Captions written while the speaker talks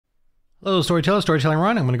Hello, Storyteller, Storytelling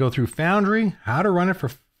Run. I'm going to go through Foundry, how to run it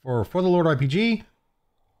for the Lord RPG.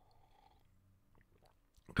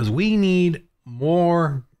 Because we need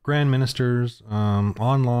more Grand Ministers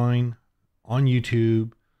online, on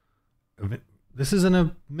YouTube. This is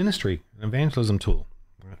a ministry, an evangelism tool.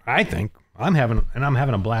 I think I'm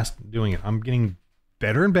having a blast doing it. I'm getting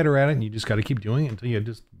better and better at it, and you just got to keep doing it until you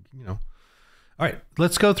just, All right,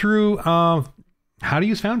 let's go through how to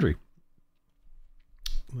use Foundry.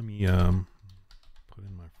 Let me put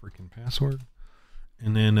in my freaking password.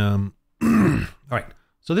 And then, all right.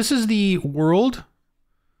 So this is the world,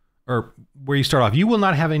 or where you start off. You will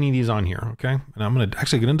not have any of these on here, okay? And I'm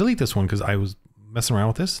actually going to delete this one because I was messing around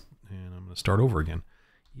with this. And I'm going to start over again.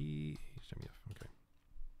 Okay.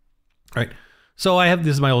 All right. So I have,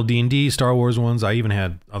 this is my old D&D, Star Wars ones. I even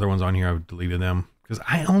had other ones on here. I've deleted them. Because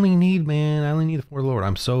I only need the For the Lord.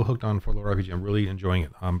 I'm so hooked on For the Lord RPG. I'm really enjoying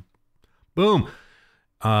it. Boom.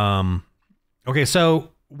 Okay,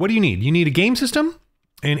 so what do you need? You need a game system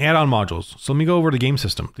and add-on modules. So let me go over the game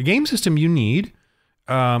system. The game system you need,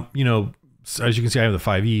 as you can see, I have the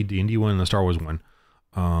 5e D&D one and the Star Wars one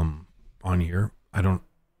on here.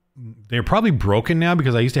 They're probably broken now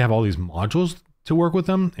because I used to have all these modules to work with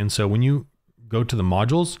them. And so when you go to the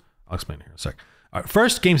modules, I'll explain it here in a sec. All right,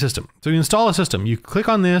 first, game system. So you install a system. You click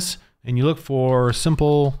on this and you look for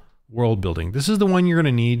simple world building. This is the one you're going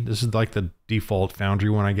to need. This is like the default Foundry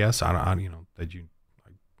one, I guess. That you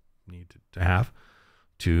need to have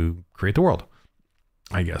to create the world,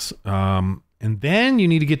 I guess. And then you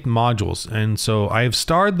need to get modules. And so I have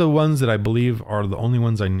starred the ones that I believe are the only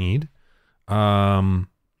ones I need. Don't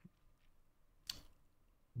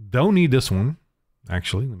need this one.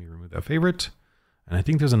 Actually, let me remove that favorite. And I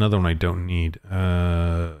think there's another one I don't need.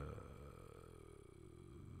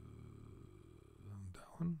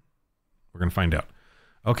 We're going to find out.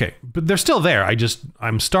 Okay, but they're still there.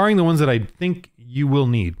 I'm starring the ones that I think you will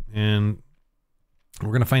need. And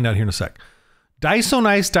we're going to find out here in a sec. Dice on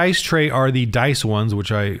Ice, Dice Tray are the dice ones,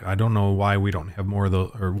 which I don't know why we don't have more of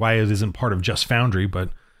those, or why it isn't part of just Foundry,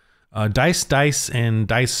 but Dice, and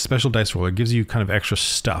Dice, Special Dice Roller gives you kind of extra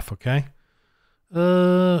stuff, okay? I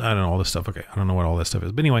don't know all this stuff. Okay, I don't know what all this stuff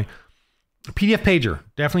is. But anyway, PDF Pager.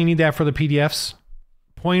 Definitely need that for the PDFs.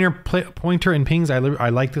 Pointer and pings. I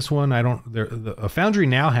like this one. The Foundry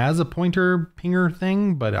now has a pointer pinger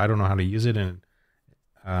thing, but I don't know how to use it, and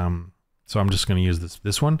so I'm just going to use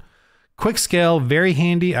this one. Quick scale, very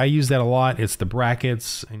handy. I use that a lot. It's the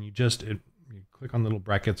brackets, and you click on the little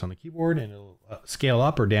brackets on the keyboard, and it'll scale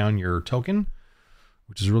up or down your token,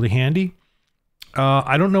 which is really handy.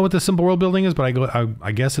 I don't know what the simple world building is, but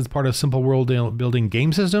I guess it's part of simple world building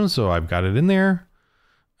game system, so I've got it in there.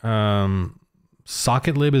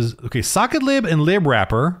 SocketLib is okay. SocketLib and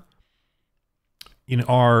LibWrapper,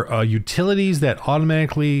 are utilities that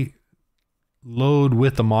automatically load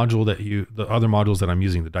with the module the other modules that I'm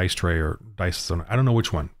using, the Dice Tray or Dice. I don't know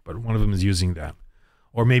which one, but one of them is using that,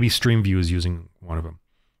 or maybe StreamView is using one of them.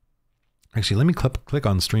 Actually, let me click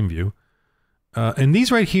on StreamView, and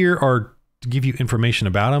these right here are to give you information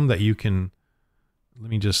about them that you can. Let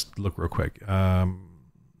me just look real quick.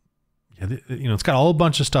 It's got a whole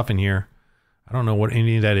bunch of stuff in here. I don't know what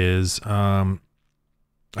any of that is. I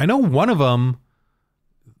know one of them,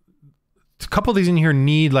 a couple of these in here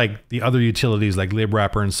need like the other utilities like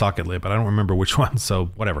LibWrapper and SocketLib, but I don't remember which one, so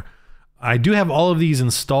whatever. I do have all of these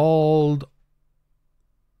installed,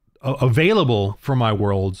 available for my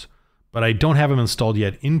worlds, but I don't have them installed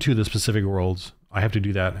yet into the specific worlds. I have to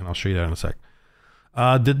do that, and I'll show you that in a sec.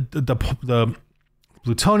 The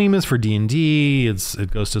Plutonium is for D&D.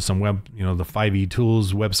 It goes to some web, the 5e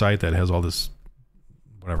tools website that has all this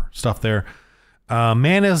whatever stuff there.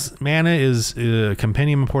 Mana is a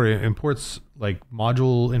compendium imports like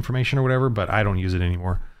module information or whatever, but I don't use it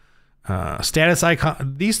anymore. Status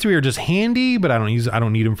icon. These three are just handy, but I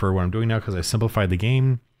don't need them for what I'm doing now because I simplified the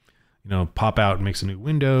game. Pop out makes a new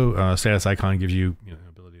window. Status icon gives you,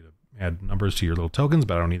 ability to add numbers to your little tokens,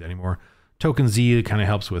 but I don't need that anymore. Token Z, it kind of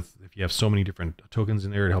helps with, if you have so many different tokens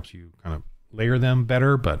in there, it helps you kind of layer them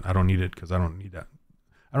better, but I don't need it because I don't need that.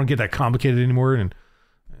 I don't get that complicated anymore. And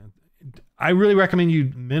I really recommend you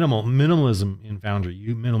minimalism in Foundry.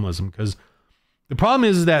 Minimalism, because the problem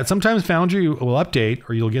is that sometimes Foundry will update,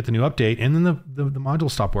 or you'll get the new update, and then the modules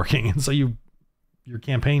stop working, and so your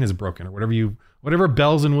campaign is broken, or whatever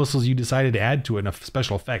bells and whistles you decided to add to it, and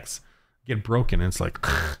special effects get broken, and it's like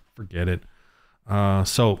forget it.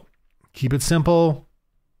 So keep it simple.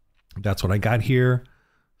 That's what I got here.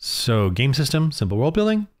 So game system, simple world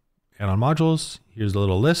building, add-on modules. Here's the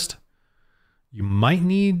little list. You might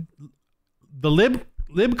need the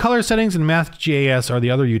lib color settings and Math.js are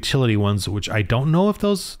the other utility ones, which I don't know if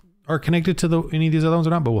those are connected to any of these other ones or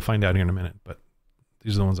not, but we'll find out here in a minute. But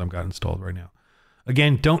these are the ones I've got installed right now.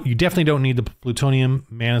 Again, you definitely don't need the plutonium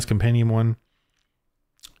Mana's Compendium one.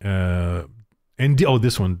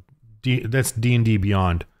 This one, that's D&D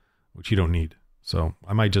Beyond, which you don't need. So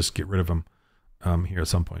I might just get rid of them here at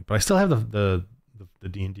some point. But I still have the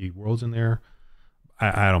D&D worlds in there.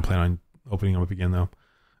 I don't plan on opening them up again though.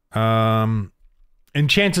 And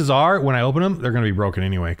chances are when I open them, they're going to be broken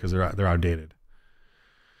anyway because they're outdated.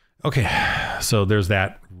 Okay, so there's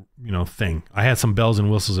that, thing. I had some bells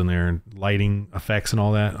and whistles in there and lighting effects and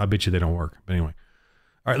all that. I bet you they don't work. But anyway.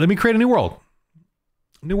 All right, let me create a new world.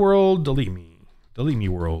 New world, delete me. Delete me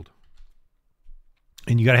world.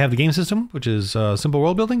 And you got to have the game system, which is simple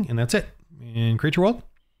world building, and that's it. And create your world.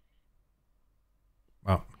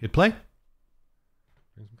 Wow, hit play.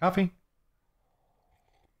 Drink some coffee.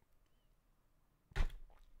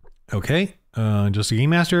 Okay, just a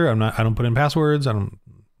game master. I don't put in passwords.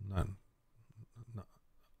 Not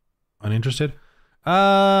uninterested.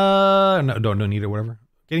 No, don't need it. Whatever.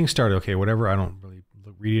 Getting started. Okay, whatever. I don't really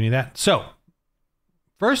read any of that. So,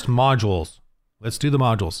 first modules. Let's do the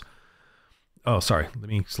modules. Oh, sorry. Let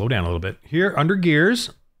me slow down a little bit. Here under gears,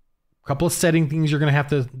 a couple of setting things you're going to have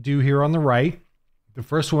to do here on the right. The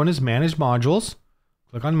first one is manage modules.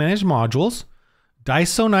 Click on manage modules.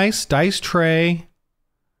 Dice So Nice, dice tray,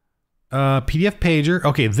 PDF pager.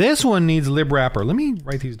 Okay, this one needs libwrapper. Let me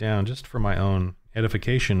write these down just for my own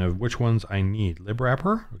edification of which ones I need.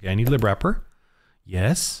 Libwrapper. Okay, I need libwrapper.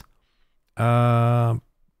 Yes. PNP.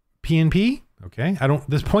 Okay,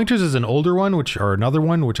 this pointers is an older one, or another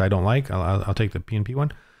one, which I don't like. I'll take the PNP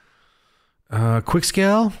one. Quick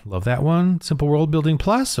scale, love that one. Simple world building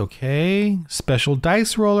plus, okay. Special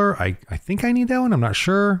dice roller, I think I need that one. I'm not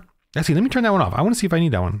sure. Actually, let me turn that one off. I want to see if I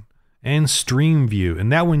need that one. And stream view,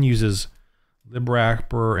 and that one uses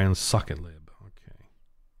libwrapper and socketlib. Okay.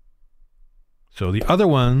 So the other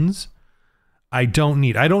ones, I don't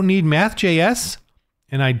need. I don't need Math.js,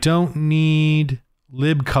 and I don't need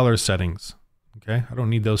lib color settings. Okay, I don't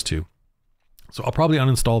need those two. So I'll probably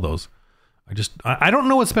uninstall those. I don't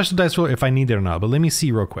know what special dice roll if I need it or not, but let me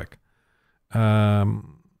see real quick.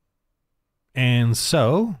 And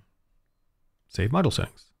so save module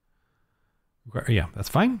settings. Yeah, that's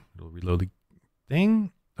fine. It'll reload the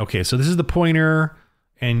thing. Okay, so this is the pointer,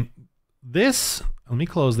 and this, let me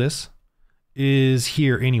close this, is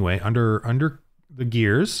here anyway, under the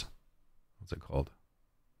gears. What's it called?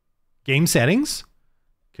 Game settings.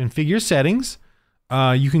 Configure settings.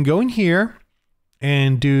 You can go in here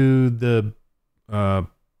and do the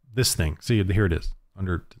this thing. See, here it is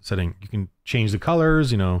under setting. You can change the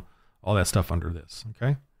colors, all that stuff under this.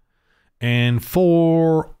 Okay, and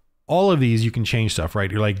for all of these, you can change stuff, right?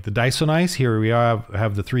 You're like the dice so nice. Here we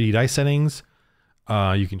have the 3D dice settings.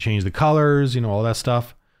 You can change the colors, all that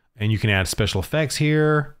stuff, and you can add special effects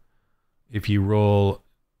here. If you roll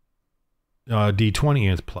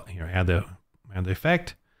D20, here add the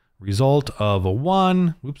effect. Result of a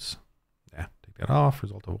 1. Oops. Yeah, take that off.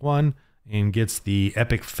 Result of a 1. And gets the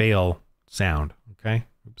epic fail sound. Okay.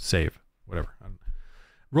 Oops, save. Whatever.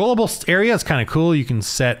 Rollable area is kind of cool. You can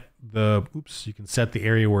set the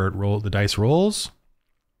area where the dice rolls.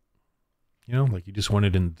 Like you just want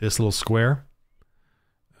it in this little square.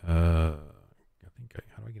 How do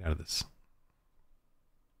I get out of this?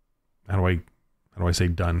 How do I say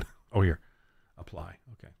done? Oh, here. Apply.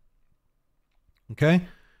 Okay. Okay.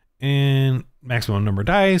 And maximum number of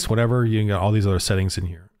dice, whatever. You can get all these other settings in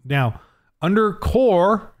here. Now, under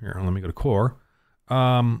core, here, let me go to core.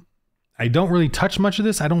 I don't really touch much of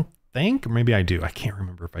this, I don't think. Or maybe I do. I can't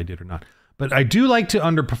remember if I did or not. But I do like to,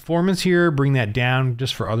 under performance here, bring that down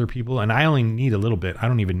just for other people. And I only need a little bit. I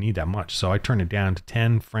don't even need that much. So I turn it down to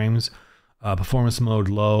 10 frames. Performance mode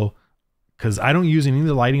low. Because I don't use any of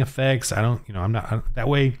the lighting effects. I'm not, that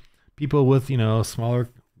way people with, smaller,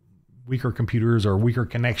 weaker computers or weaker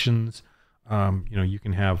connections, you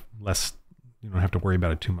can have less, you don't have to worry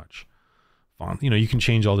about it too much. Font, you can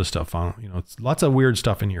change all this stuff. Font, it's lots of weird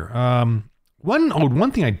stuff in here.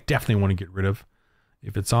 One thing I definitely want to get rid of,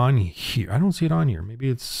 if it's on here, I don't see it on here. Maybe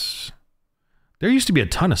it's, there used to be a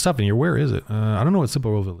ton of stuff in here. Where is it? I don't know what simple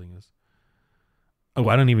world building is. Oh,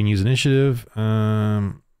 I don't even use initiative.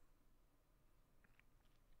 I'm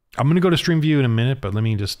going to go to stream view in a minute, but let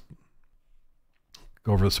me just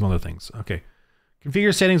go over some other things. Okay.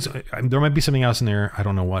 Configure settings. There might be something else in there. I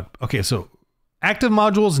don't know what. Okay. So active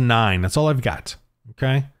modules 9. That's all I've got.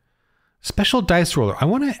 Okay. Special dice roller. I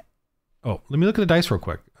want to, let me look at the dice real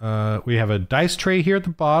quick. We have a dice tray here at the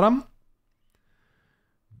bottom.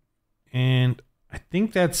 And I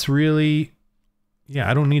think that's really,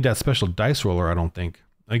 I don't need that special dice roller. I don't think.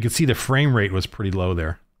 I could see the frame rate was pretty low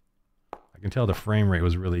there. can tell the frame rate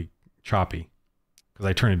was really choppy because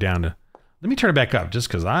I turned it down to, let me turn it back up just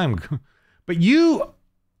because but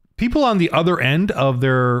people on the other end of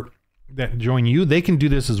that join you, they can do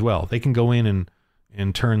this as well. They can go in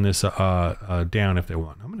and turn this down if they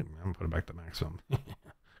want. I'm gonna put it back to maximum because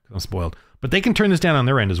I'm spoiled. But they can turn this down on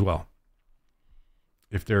their end as well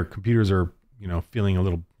if their computers are, you know, feeling a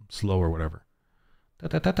little slow or whatever.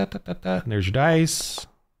 And there's your dice.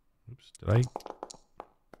 Oops, did I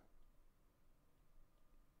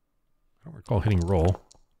don't recall hitting roll.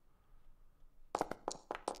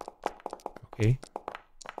 Okay,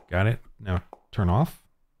 got it. Now turn off.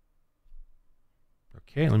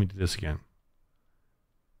 Okay, let me do this again.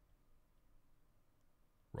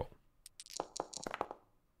 Roll.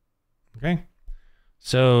 Okay,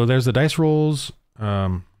 so there's the dice rolls.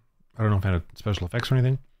 I don't know if I had special effects or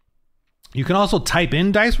anything. You can also type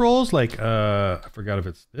in dice rolls, like I forgot if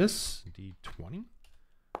it's this D20. Is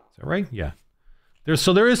that right? Yeah. There is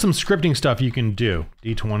some scripting stuff you can do.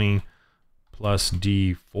 D20 plus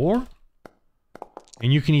D4,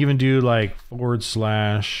 and you can even do like / roll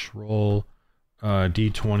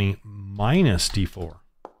D20 minus D4.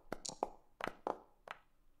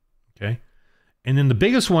 Okay, and then the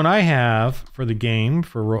biggest one I have for the game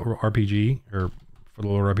for RPG or for the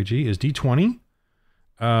lower RPG is D20.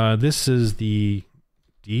 This is the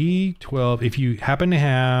D12. If you happen to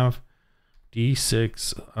have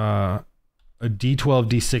D6, a D12,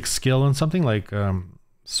 D6 skill in something like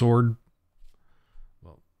sword,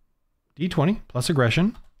 well, D20 plus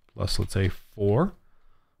aggression plus, let's say, 4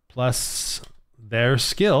 plus their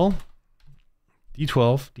skill,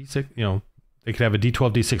 D12, D6, you know, they could have a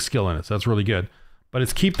D12, D6 skill in it, so that's really good. But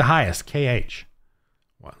it's keep the highest, KH.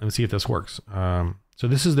 Well, let me see if this works. So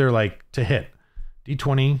this is their, like, to hit.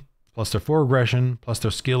 D20 plus their 4 aggression plus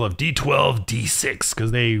their skill of D12, D6,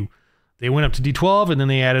 because they went up to D12 and then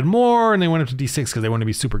they added more and they went up to D6 because they want to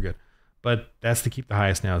be super good. But that's to keep the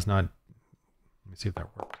highest now. It's not, let me see if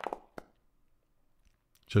that worked.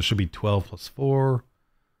 So it should be 12 plus 4.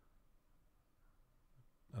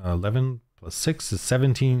 11 plus 6 is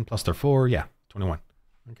 17 plus their 4. Yeah, 21.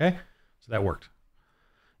 Okay, so that worked.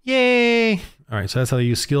 Yay! All right, so that's how they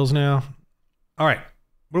use skills now. All right.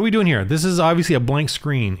 What are we doing here? This is obviously a blank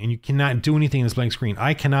screen, and you cannot do anything in this blank screen.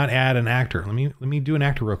 I cannot add an actor. Let me do an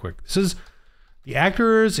actor real quick. This is the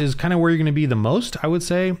actors is kind of where you're going to be the most, I would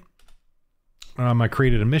say. I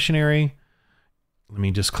created a missionary. Let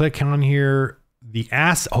me just click on here.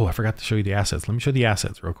 Oh, I forgot to show you the assets. Let me show the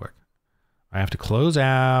assets real quick. I have to close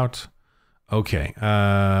out. Okay,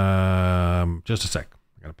 just a sec.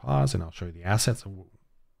 I got to pause, and I'll show you the assets.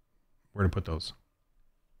 Where to put those.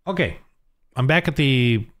 Okay. I'm back at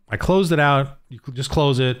I closed it out. You could just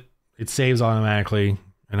close it. It saves automatically.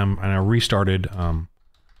 And I restarted the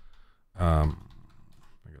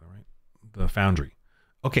Foundry.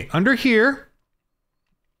 Okay, under here,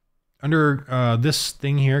 under this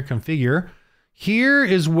thing here, configure, here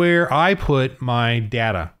is where I put my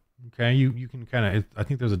data. Okay, you can kind of, I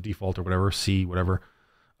think there's a default or whatever, C, whatever.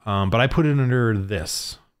 But I put it under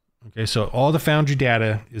this. Okay, so all the Foundry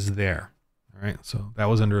data is there. All right, so that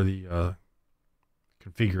was under the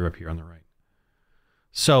configure up here on the right.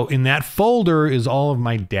 So in that folder is all of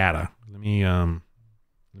my data. Let me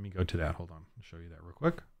go to that. Hold on, I'll show you that real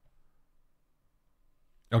quick.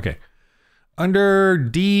 Okay, under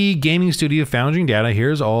D Gaming Studio Foundry data,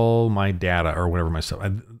 here's all my data or whatever my stuff. I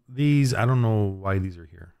don't know why these are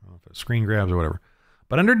here. I don't know if it's screen grabs or whatever.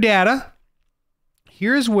 But under data,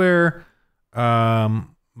 here's where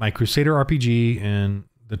my Crusader RPG and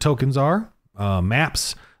the tokens are.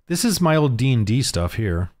 Maps. This is my old D&D stuff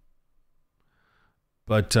here.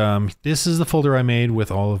 But this is the folder I made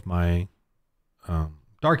with all of my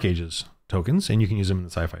Dark Ages tokens, and you can use them in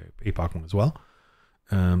the Sci-Fi APOC one as well.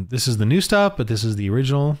 This is the new stuff, but this is the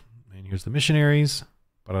original. And here's the missionaries.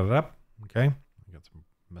 Okay, we got some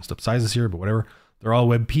messed up sizes here, but whatever. They're all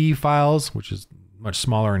WebP files, which is much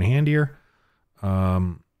smaller and handier.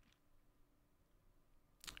 And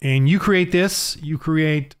you create this.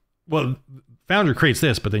 Well, Foundry creates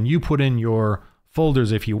this, but then you put in your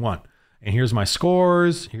folders if you want. And here's my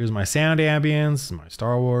scores. Here's my sound ambience, my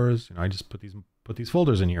Star Wars. You know, I just put these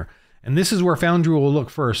folders in here. And this is where Foundry will look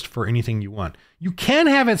first for anything you want. You can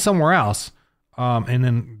have it somewhere else, and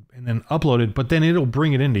then upload it, but then it'll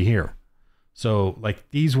bring it into here. So like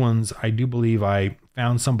these ones, I do believe I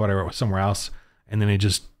found somebody somewhere else, and then it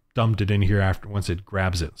just dumped it in here after once it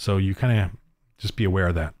grabs it. So you kind of just be aware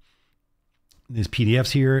of that. These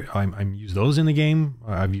PDFs here, I'm use those in the game.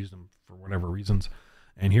 I've used them for whatever reasons.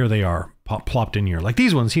 And here they are plopped in here. Like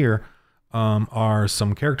these ones here are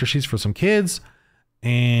some character sheets for some kids.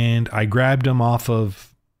 And I grabbed them off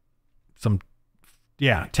of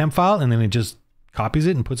temp file, and then it just copies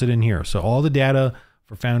it and puts it in here. So all the data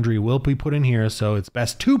for Foundry will be put in here. So it's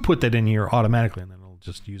best to put that in here automatically, and then it'll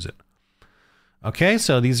just use it. Okay,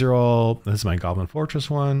 so these are all, this is my Goblin Fortress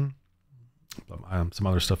one. Some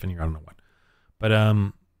other stuff in here, I don't know what.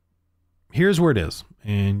 But here's where it is.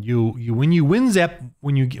 And when you WinZip,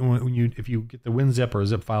 if you get the WinZip or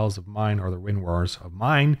zip files of mine, or the WinRARs of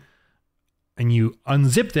mine, and you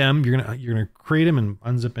unzip them, you're gonna create them and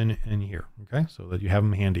unzip in here. Okay, so that you have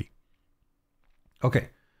them handy. Okay,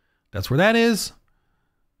 that's where that is.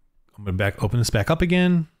 I'm gonna open this back up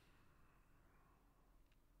again.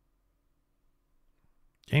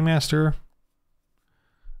 Game Master.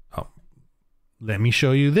 Oh, let me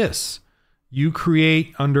show you this. You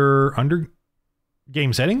create under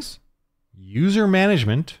game settings, user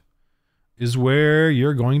management is where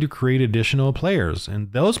you're going to create additional players.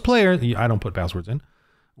 And those players, I don't put passwords in,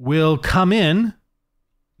 will come in,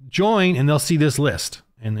 join, and they'll see this list.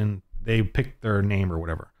 And then they pick their name or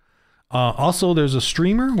whatever. Also, there's a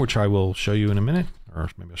streamer, which I will show you in a minute, or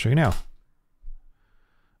maybe I'll show you now.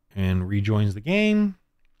 And rejoins the game.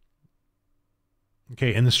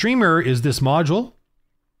 Okay, and the streamer is this module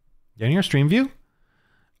down here, stream view.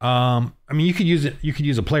 I mean, you could use it. You could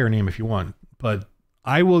use a player name if you want, but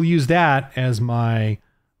I will use that as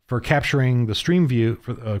for capturing the stream view,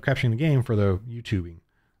 for capturing the game for the YouTubing,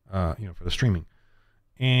 for the streaming.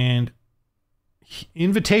 And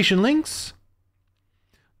invitation links.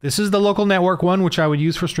 This is the local network one, which I would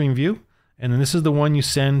use for stream view, and then this is the one you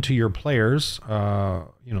send to your players, to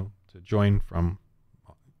join from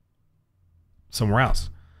somewhere else.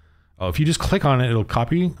 Oh, if you just click on it, it'll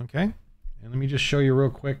copy. Okay. And let me just show you real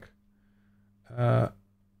quick. Let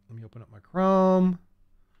me open up my Chrome.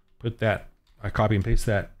 Put that, I copy and paste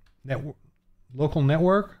that local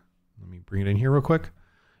network. Let me bring it in here real quick.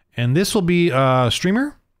 And this will be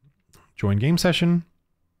streamer, join game session,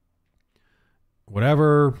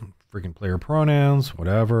 whatever, freaking player pronouns,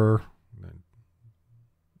 whatever.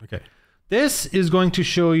 Okay. This is going to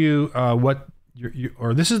show you what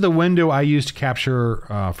or this is the window I use to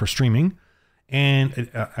capture for streaming. And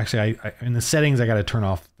actually, I in the settings, I got to turn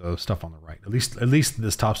off the stuff on the right. At least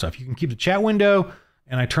this top stuff. You can keep the chat window,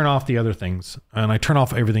 and I turn off the other things, and I turn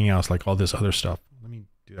off everything else, like all this other stuff. Let me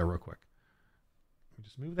do that real quick.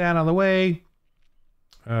 Just move that out of the way.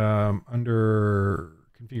 Under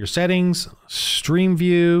configure settings, stream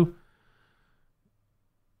view.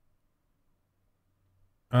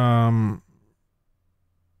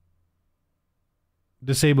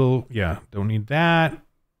 Disable. Yeah, don't need that.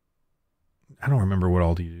 I don't remember what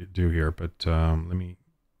all you do here, but I'm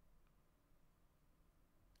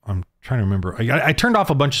trying to remember. I turned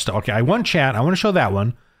off a bunch of stuff. Okay, I want chat. I want to show that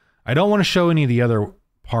one. I don't want to show any of the other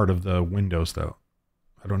part of the windows, though.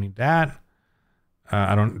 I don't need that.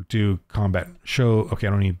 I don't do combat show. Okay,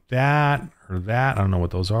 I don't need that or that. I don't know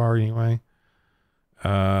what those are anyway.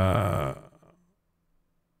 I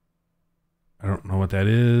don't know what that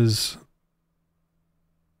is.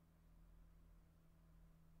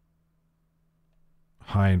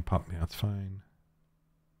 Hide, pop, yeah, that's fine.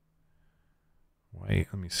 Wait,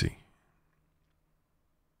 let me see.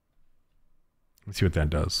 Let's see what that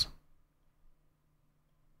does.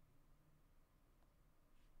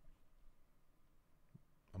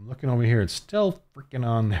 I'm looking over here. It's still freaking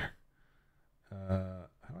on there. How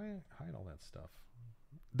do I hide all that stuff?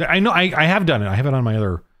 I know I have done it. I have it on my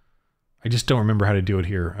other. I just don't remember how to do it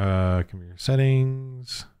here. Computer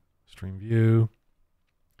settings, stream view.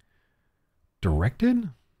 Directed?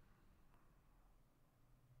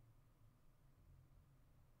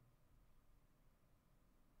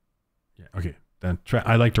 Yeah, okay. Then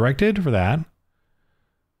I like directed for that.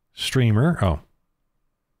 Streamer. Oh.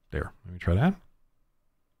 There. Let me try that.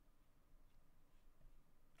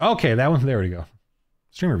 Okay, that one. There we go.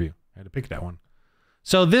 Streamer view. I had to pick that one.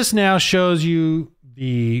 So this now shows you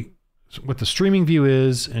what the streaming view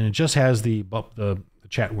is, and it just has the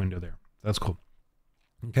chat window there. That's cool.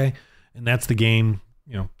 Okay. And that's the game,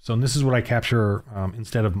 So this is what I capture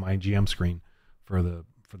instead of my GM screen for the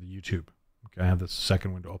YouTube. Okay, I have the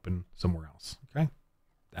second window open somewhere else. Okay,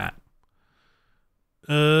 that.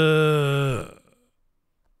 All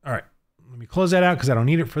right, let me close that out because I don't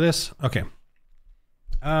need it for this. Okay.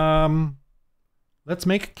 Let's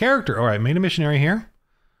make a character. All right, made a missionary here,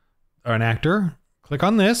 or an actor. Click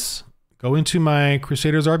on this. Go into my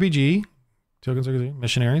Crusaders RPG. Tokens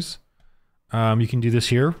missionaries. You can do this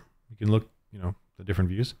here. You can look, the different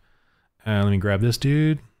views. Let me grab this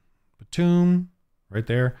dude. Batum, right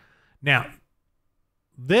there. Now,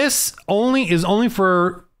 this is only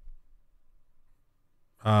for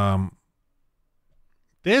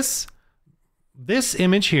this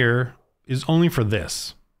image here is only for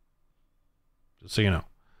this. Just so you know.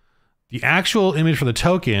 The actual image for the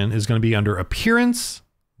token is going to be under appearance,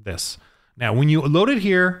 this. Now, when you load it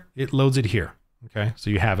here, it loads it here. Okay, so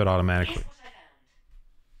you have it automatically.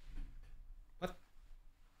 What?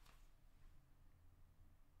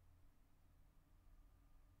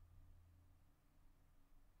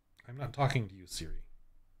 I'm not talking to you, Siri.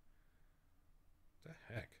 What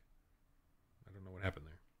the heck? I don't know what happened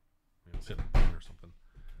there. Maybe I was hitting a button or something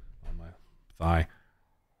on my thigh.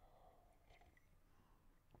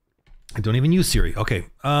 I don't even use Siri. Okay.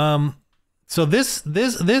 So this and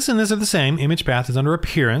this are the same. Image path is under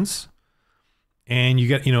appearance. And you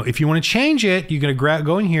get, if you want to change it, you're going to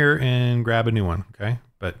go in here and grab a new one. Okay.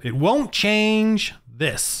 But it won't change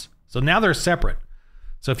this. So now they're separate.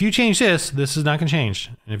 So if you change this, this is not going to change.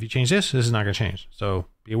 And if you change this, this is not going to change. So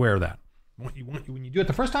be aware of that. When you do it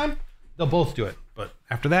the first time, they'll both do it. But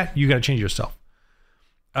after that, you got to change yourself.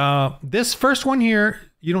 This first one here,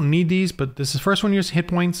 you don't need these, but this is first one here's hit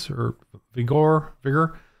points or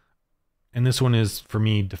vigor. And this one is for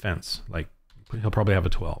me defense. Like he'll probably have a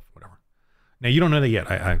 12, whatever. Now you don't know that yet.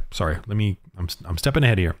 Sorry. I'm stepping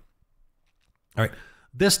ahead here. All right.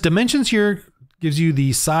 This dimensions here gives you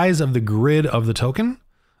the size of the grid of the token.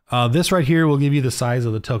 This right here will give you the size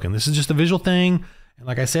of the token. This is just a visual thing. And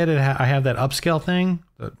like I said, I have that upscale thing,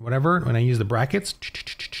 whatever, when I use the brackets.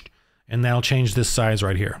 And that'll change this size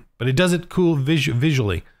right here. But it does it cool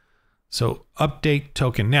visually. So update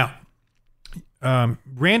token. Now,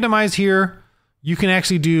 randomize here. You can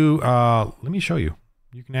actually do, let me show you.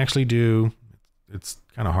 You can actually do, it's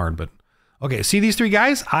kind of hard, but okay. See these three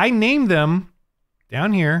guys? I named them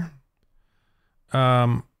down here.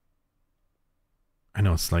 I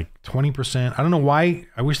know it's like 20%. I don't know why.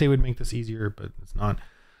 I wish they would make this easier, but it's not.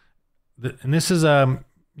 And this is,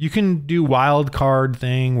 you can do wild card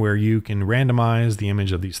thing where you can randomize the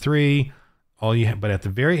image of these three. But at the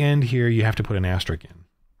very end here, you have to put an asterisk in.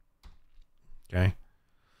 Okay.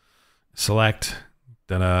 Select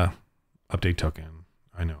update token.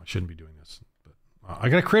 I know I shouldn't be doing this, but I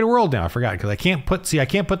got to create a world now. I forgot because I can't put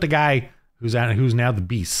the guy who's now the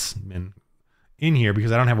beast in here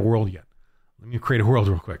because I don't have a world yet. Let me create a world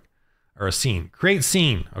real quick, or a scene. Create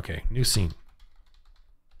scene. Okay, new scene.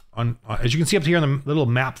 As you can see up here in the little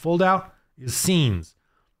map fold out is scenes.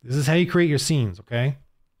 This is how you create your scenes. Okay.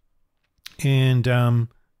 And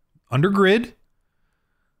under grid,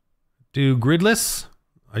 do gridless.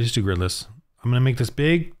 I just do gridless. I'm going to make this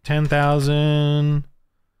big, 10,000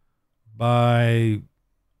 by,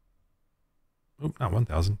 not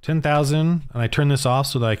 1,000, 10,000. And I turn this off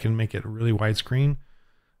so that I can make it really widescreen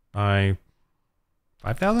by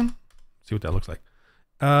 5,000. See what that looks like.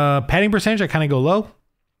 Padding percentage, I kind of go low.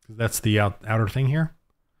 That's the outer thing here.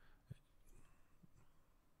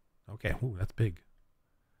 Okay, ooh, that's big.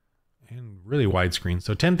 And really widescreen.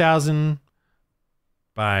 So 10,000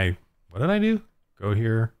 by, what did I do? Go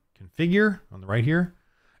here, configure on the right here.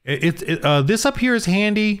 This up here is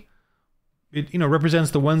handy. It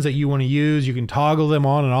represents the ones that you want to use. You can toggle them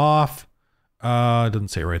on and off. It doesn't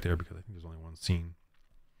say it right there because I think there's only one scene.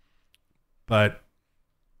 But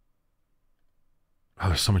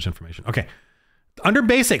there's so much information. Okay. Under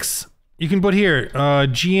basics, you can put here,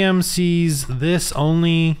 GM sees this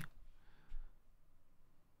only,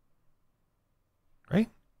 right?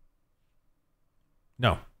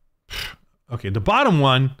 No. Okay, the bottom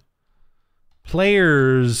one,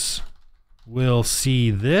 players will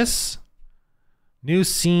see this, new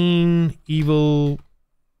scene, evil,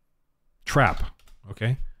 trap,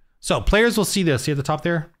 okay? So players will see this, see at the top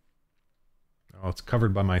there? Oh, it's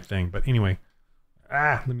covered by my thing, but anyway.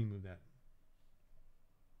 Let me move that.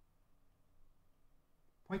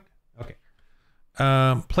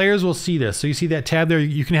 Okay. Players will see this. So you see that tab there.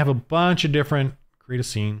 You can have a bunch of different. Create a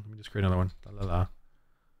scene. Let me just create another one. La, la, la.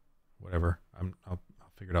 Whatever. I'll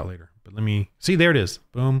figure it out later. But let me see. There it is.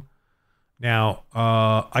 Boom. Now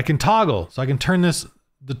I can toggle. So I can turn this.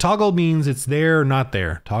 The toggle means it's there or not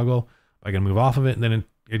there. Toggle. I can move off of it, and then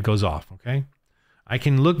it goes off. Okay. I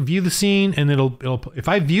can view the scene, and it'll. If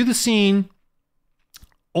I view the scene,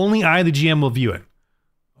 only I, the GM, will view it.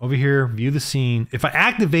 Over here, view the scene. If I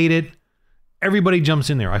activate it, everybody jumps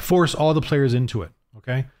in there. I force all the players into it,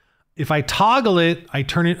 okay? If I toggle it, I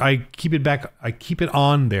turn it, I keep it back, I keep it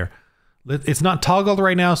on there. It's not toggled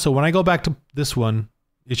right now, so when I go back to this one,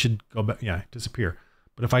 it should go back, yeah, disappear.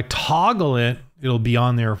 But if I toggle it, it'll be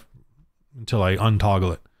on there until I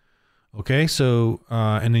untoggle it. Okay, so,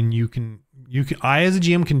 and then I as a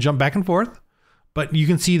GM can jump back and forth, but you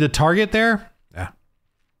can see the target there. Yeah.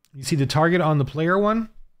 You see the target on the player one?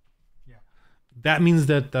 Yeah. That means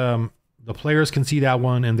that the players can see that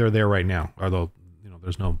one and they're there right now, or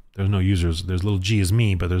there's no users. There's little G is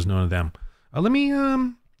me, but there's none of them. Let me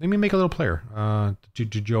make a little player to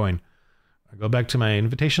join. I go back to my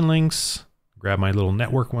invitation links, grab my little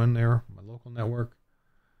network one there, my local network.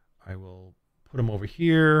 I will put them over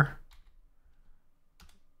here.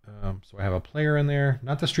 So I have a player in there,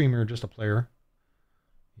 not the streamer, just a player.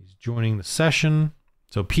 He's joining the session.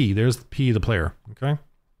 So P, there's P, the player. Okay.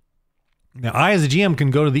 Now I, as a GM,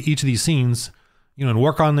 can go to each of these scenes, and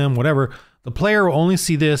work on them, whatever. The player will only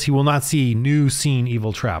see this. He will not see new scene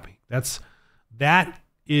evil trap. That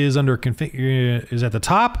is under config is at the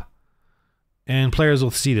top, and players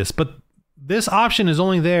will see this. But this option is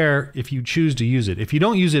only there if you choose to use it. If you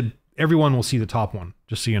don't use it, everyone will see the top one,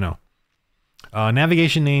 just so you know.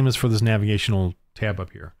 Navigation name is for this navigational tab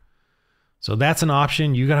up here. So that's an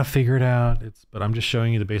option. You got to figure it out. But I'm just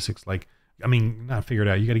showing you the basics. Not figure it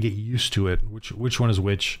out. You got to get used to it. Which one is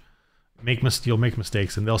which. You'll make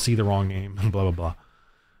mistakes, and they'll see the wrong name, and blah, blah, blah.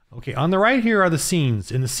 Okay, on the right here are the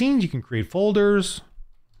scenes. In the scenes, you can create folders.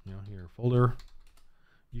 Here, folder.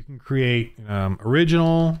 You can create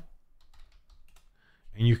original.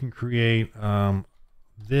 And you can create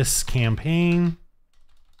this campaign.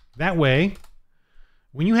 That way,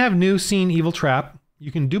 when you have new scene evil trap,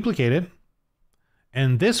 you can duplicate it.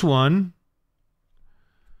 And this one,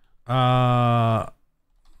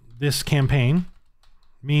 this campaign,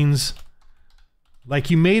 means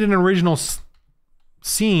like you made an original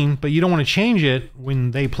scene, but you don't want to change it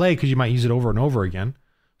when they play because you might use it over and over again.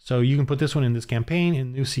 So you can put this one in this campaign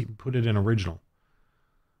and new scene, put it in original.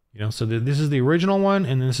 So this is the original one,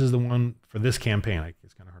 and this is the one for this campaign.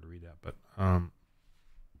 It's kind of hard to read that, but I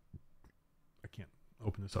can't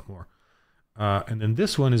open this up more. And then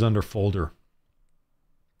this one is under folder.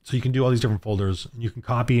 So you can do all these different folders. And you can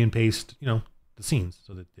copy and paste, the scenes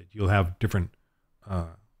so that you'll have different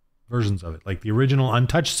versions of it. Like the original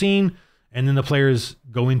untouched scene, and then the players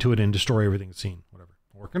go into it and destroy everything scene, whatever.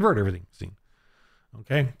 Or convert everything scene.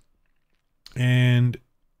 Okay? And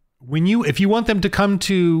if you want them to come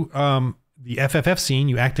to the FFF scene,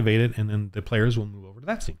 you activate it, and then the players will move over to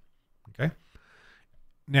that scene. Okay?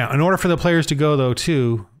 Now, in order for the players to go, though,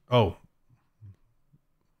 too... Oh.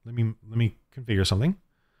 Let me configure something.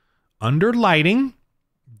 Under lighting,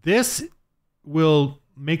 this will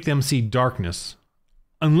make them see darkness.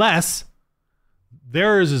 Unless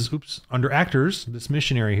theirs is, under actors, this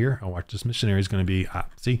missionary here. Oh, watch, this missionary is going to be,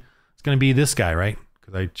 see, it's going to be this guy, right?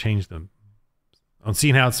 Because I changed them. I'm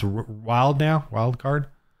seeing how it's wild now, wild card.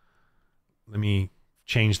 Let me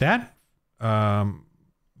change that.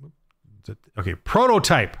 Okay,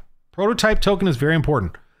 prototype. Prototype token is very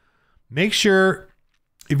important. Make sure,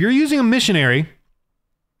 if you're using a missionary,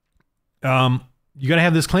 you got to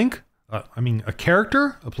have this link. A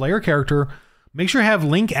character, a player character. Make sure you have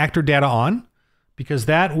link actor data on, because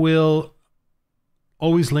that will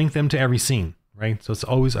always link them to every scene, right? So it's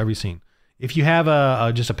always every scene. If you have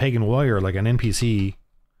just a pagan warrior, like an NPC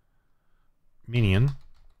minion,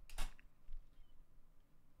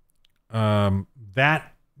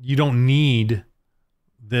 that you don't need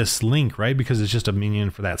this link, right? Because it's just a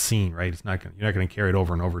minion for that scene, right? You're not going to carry it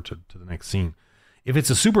over and over to the next scene. If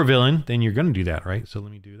it's a supervillain, then you're going to do that, right? So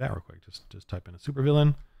let me do that real quick. Just type in a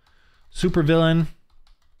supervillain. Supervillain.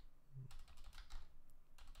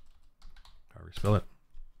 However you spell it.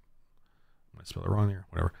 I might spell it wrong there.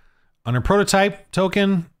 Whatever. Under prototype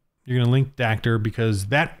token, you're going to link the actor, because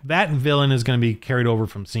that villain is going to be carried over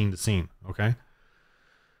from scene to scene. Okay.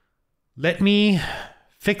 Let me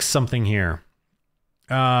fix something here.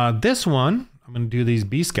 This one, I'm going to do these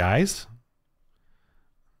beast guys.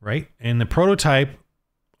 Right? And the prototype,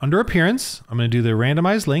 under appearance, I'm going to do the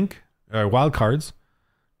randomized link, wild cards.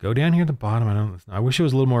 Go down here at the bottom. I wish it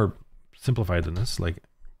was a little more simplified than this. Like,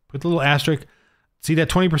 put the little asterisk. See that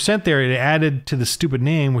 20% there? It added to the stupid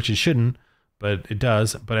name, which it shouldn't, but it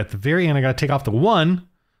does. But at the very end, I got to take off the 1,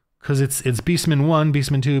 because it's Beastman 1,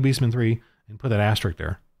 Beastman 2, Beastman 3, and put that asterisk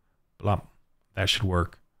there. Blah. That should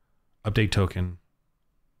work. Update token.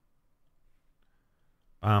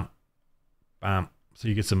 Bam. Bam. So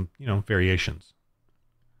you get some, variations.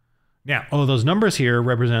 Now, those numbers here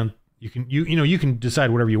represent, you can decide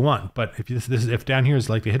whatever you want. But if if down here is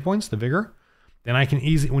like the hit points, the vigor, then I can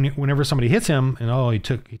easily, whenever somebody hits him, and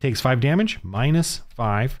he takes 5 damage,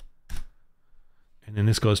 -5, and then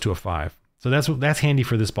this goes to a 5. So that's handy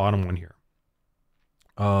for this bottom one here.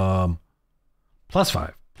 +5,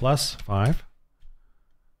 +5,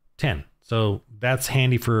 10. So that's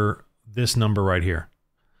handy for this number right here.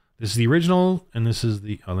 This is the original, and this is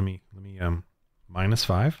the, let me -5,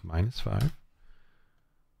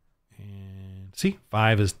 and see,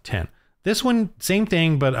 5 is 10. This one, same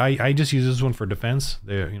thing, but I just use this one for defense.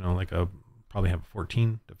 They're, like a probably have a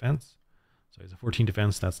 14 defense. So he's a 14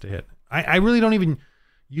 defense. That's to hit. I really don't even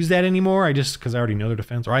use that anymore. I just, because I already know their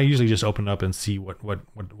defense, or I usually just open it up and see what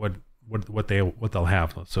they'll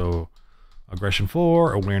have. So aggression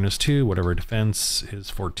 4, awareness 2, whatever defense is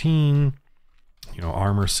 14. You know,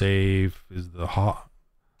 armor save is the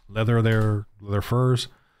leather there, leather furs.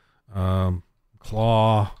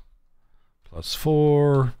 Claw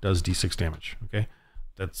 +4 does d6 damage. Okay,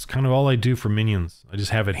 that's kind of all I do for minions. I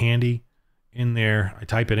just have it handy in there. I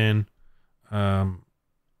type it in.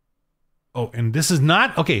 Oh, and this is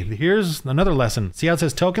not, okay, here's another lesson. See how it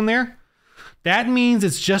says token there? That means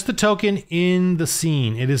it's just the token in the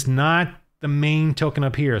scene. It is not the main token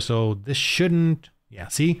up here. So this shouldn't, yeah,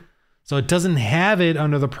 see? So it doesn't have it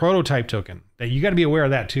under the prototype token. That you got to be aware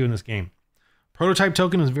of that too in this game. Prototype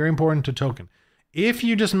token is very important to token. If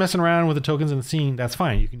you're just messing around with the tokens in the scene, that's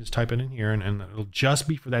fine. You can just type it in here and it'll just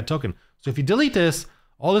be for that token. So if you delete this,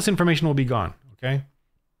 all this information will be gone, okay?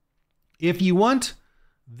 If you want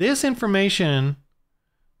this information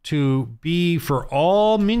to be for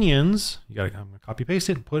all minions, I'm gonna copy paste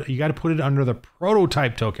it. You got to put it under the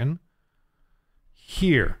prototype token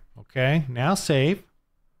here. Okay, now save.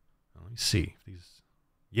 Let me see these.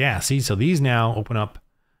 Yeah, see, so these now open up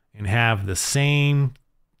and have the same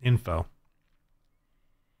info.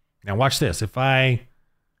 Now watch this. If I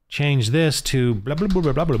change this to blah blah blah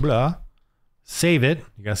blah blah blah blah, save it.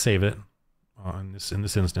 You gotta save it in this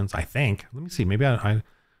instance. I think. Let me see. Maybe I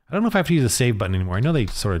don't know if I have to use a save button anymore. I know they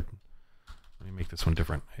sort of. Let me make this one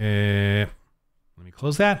different. Let me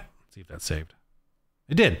close that. See if that's saved.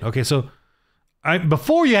 It did. Okay, so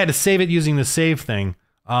before you had to save it using the save thing,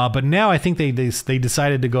 but now I think they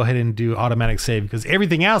decided to go ahead and do automatic save because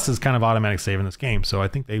everything else is kind of automatic save in this game. So I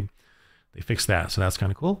think they fixed that. So that's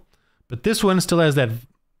kind of cool. But this one still has that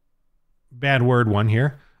bad word one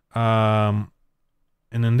here, and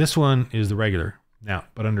then this one is the regular. Now,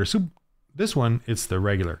 but under this one, it's the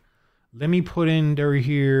regular. Let me put in there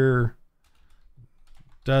here.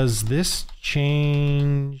 Does this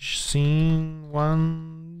change scene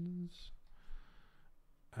ones?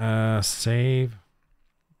 Save.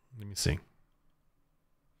 Let me see.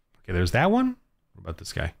 Okay, there's that one. What about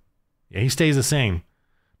this guy? Yeah, he stays the same.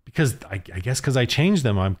 Because I guess because I changed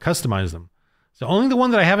them, I've customized them. So only the one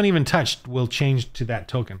that I haven't even touched will change to that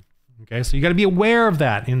token. Okay, so you got to be aware of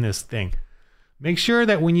that in this thing. Make sure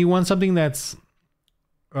that when you want something that's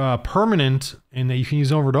permanent and that you can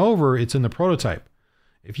use over and over, it's in the prototype.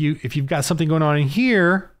 If you've got something going on in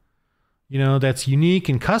here, you know, that's unique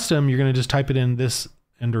and custom, you're going to just type it in this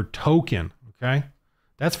under token. Okay,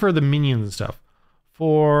 that's for the minions and stuff.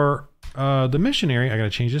 For the missionary, I got to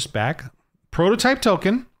change this back. Prototype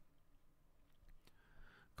token.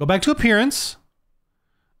 Go back to appearance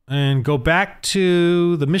and go back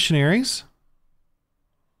to the missionaries.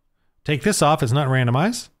 Take this off. It's not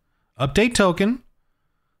randomized. Update token.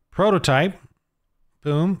 Prototype.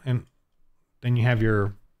 Boom. And then you have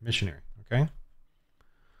your missionary. Okay.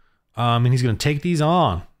 And he's going to take these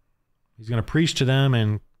on. He's going to preach to them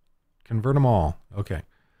and convert them all. Okay.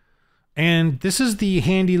 And this is the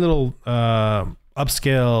handy little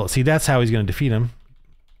upscale. See, that's how he's going to defeat him.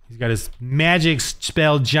 He's got his magic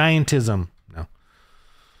spell giantism. No.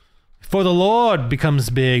 For the Lord becomes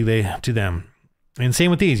big to them. And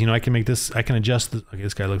same with these. You know, I can make this, I can adjust. Okay,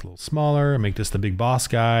 this guy looks a little smaller. Make this the big boss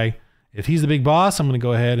guy. If he's the big boss, I'm going to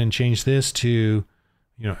go ahead and change this to,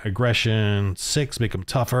 you know, aggression 6, make him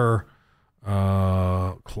tougher.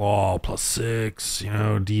 Claw +6, you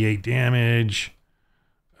know, D8 damage.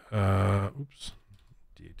 Oops.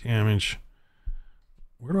 D8 damage.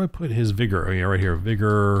 Where do I put his vigor? Oh yeah, right here.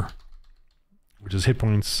 Vigor, which is hit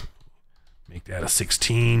points. Make that a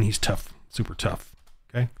 16. He's tough, super tough.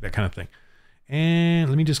 Okay, that kind of thing. And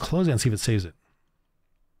let me just close it and see if it saves it.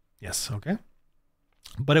 Yes, okay.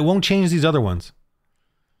 But it won't change these other ones.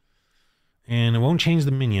 And it won't change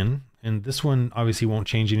the minion. And this one obviously won't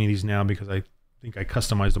change any of these now because I think I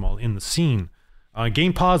customized them all in the scene.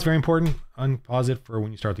 Game pause, very important. Unpause it for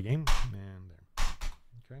when you start the game. And there.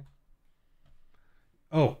 Okay.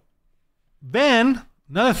 Oh, then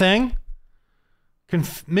another thing.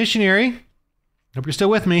 Missionary. Hope you're still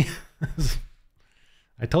with me.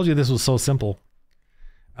 I told you this was so simple.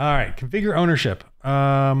 All right, configure ownership.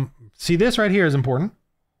 See, this right here is important.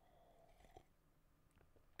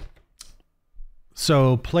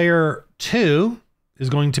 So player 2 is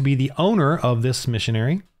going to be the owner of this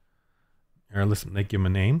missionary. Or listen, they give him a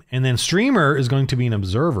name. And then streamer is going to be an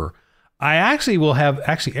observer. I actually will have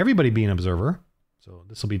everybody be an observer. So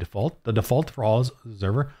this will be default. The default for all is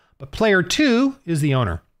observer. But player 2 is the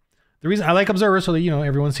owner. The reason I like observer so that, you know,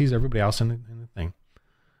 everyone sees everybody else in the thing.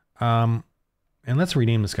 And let's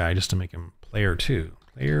rename this guy just to make him Player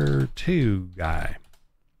two guy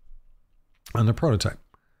on the prototype.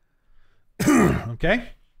 Okay.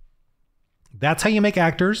 That's how you make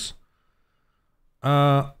actors,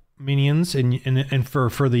 minions, and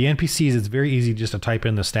for the NPCs, it's very easy just to type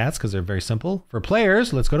in the stats because they're very simple. For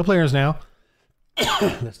players, let's go to players now.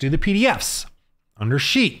 Let's do the PDFs under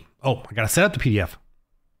sheet. Oh, I gotta set up the PDF.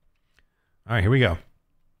 All right, here we go.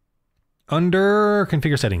 Under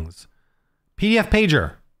configure settings, PDF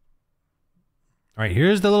pager. All right,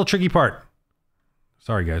 here's the little tricky part.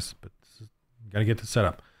 Sorry guys, but gotta get this set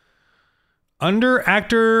up. Under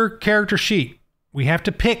actor character sheet, we have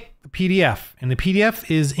to pick the PDF, and the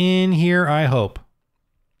PDF is in here, I hope.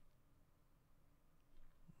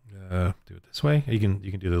 Do it this way. You can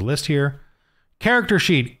do the list here. Character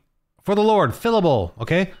sheet for the Lord, fillable.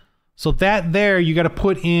 Okay, so that there you got to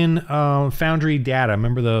put in Foundry data.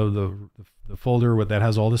 Remember the folder that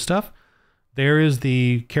has all this stuff. There is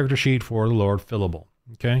the character sheet for the Lord, fillable.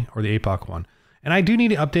 Okay, or the APOC one. And I do need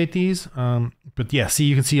to update these. But yeah, see,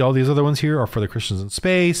 you can see all these other ones here are for the Christians in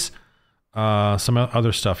space. Some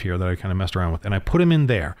other stuff here that I kind of messed around with, and I put them in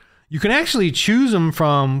there. You can actually choose them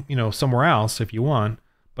from, somewhere else if you want,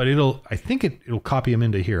 but I think it'll copy them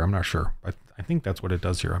into here. I'm not sure. I think that's what it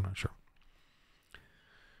does here. I'm not sure.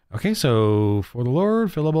 Okay, so for the Lord,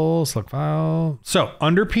 fillable, select file. So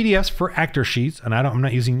under PDFs for actor sheets, and I'm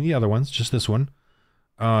not using the other ones, just this one.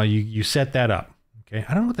 You set that up. Okay,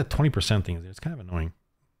 I don't know what the 20% thing is. It's kind of annoying,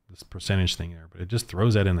 this percentage thing there, but it just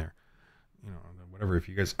throws that in there. Whatever, if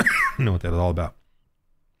you guys know what that is all about.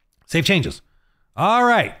 Save changes. All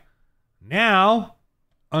right. Now,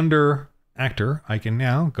 under actor, I can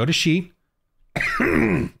now go to sheet.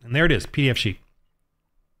 And there it is, PDF sheet.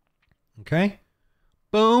 Okay.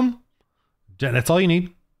 Boom. That's all you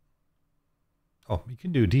need. Oh, you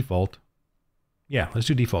can do default. Yeah, let's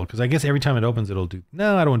do default, because I guess every time it opens, it'll do...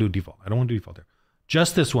 No, I don't want to do default. I don't want to do default there.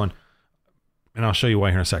 Just this one. And I'll show you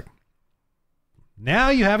why here in a sec. Now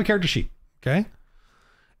you have a character sheet. Okay.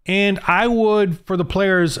 And for the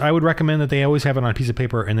players, I would recommend that they always have it on a piece of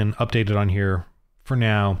paper and then update it on here. For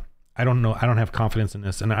now, I don't know. I don't have confidence in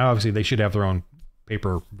this. And obviously they should have their own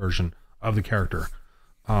paper version of the character.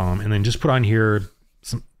 And then just put on here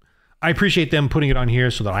I appreciate them putting it on here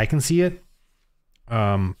so that I can see it.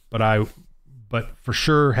 But for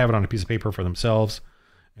sure have it on a piece of paper for themselves.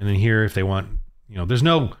 And then here, if they want, there's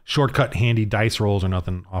no shortcut handy dice rolls or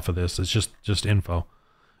nothing off of this. It's just info.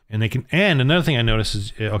 And another thing I noticed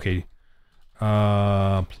is, okay,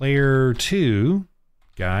 player two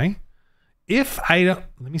guy. Let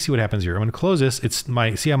me see what happens here. I'm going to close this.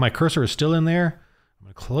 See how my cursor is still in there? I'm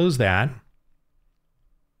going to close that.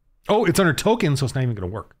 Oh, it's under token, so it's not even going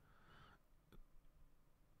to work.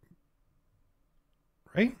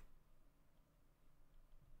 Right?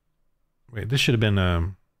 Wait, this should have been, let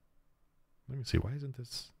me see. Why isn't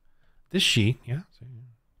this sheet? Yeah.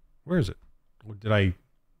 Where is it? I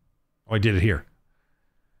did it here.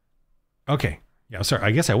 Okay. Yeah, sorry.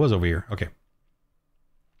 I guess I was over here. Okay.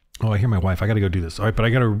 Oh, I hear my wife. I got to go do this. All right, but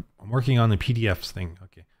I'm working on the PDFs thing.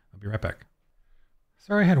 Okay. I'll be right back.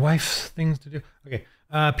 Sorry, I had wife's things to do. Okay.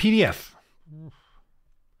 PDF.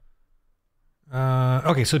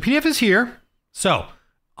 Okay, so the PDF is here. So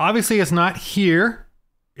obviously it's not here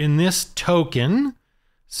in this token.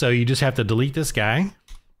 So you just have to delete this guy.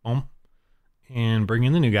 Boom. And bring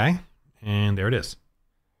in the new guy. And there it is.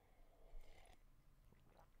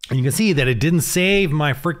 And you can see that it didn't save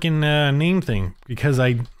my freaking name thing because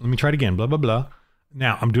let me try it again, blah, blah, blah.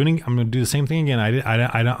 Now I'm going to do the same thing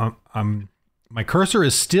again. My cursor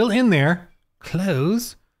is still in there.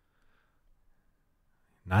 Close.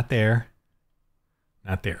 Not there.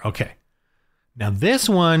 Not there. Okay. Now this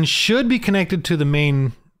one should be connected to the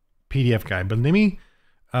main PDF guy, but let me,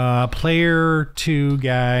 player two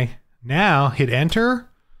guy. Now hit enter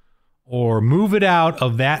or move it out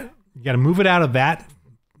of that. You got to move it out of that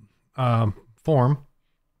form.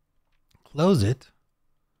 Close it.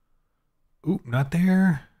 Oop, not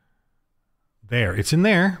there. There, it's in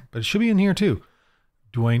there, but it should be in here too.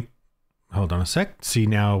 Hold on a sec. See,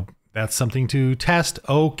 now that's something to test.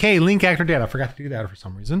 Okay, link actor data. I forgot to do that for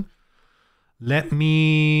some reason. Let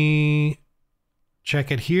me check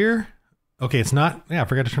it here. Okay, it's not. Yeah, I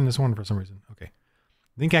forgot to turn this on for some reason. Okay.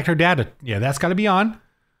 Link actor data. Yeah, that's got to be on.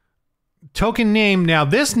 Token name. Now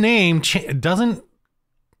this name doesn't,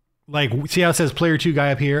 see how it says player two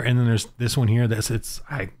guy up here, and then there's this one here. It doesn't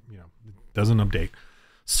update.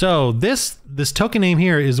 So this token name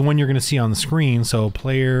here is the one you're going to see on the screen. So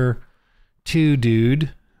player two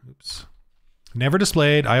dude. Oops. Never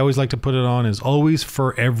displayed. I always like to put it on as always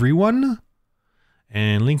for everyone.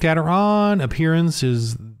 And link data on. Appearance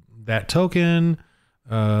is that token.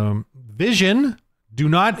 Vision. Do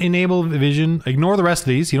not enable vision. Ignore the rest of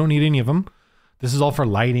these. You don't need any of them. This is all for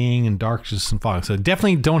lighting and darkness and fog. So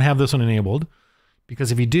definitely don't have this one enabled,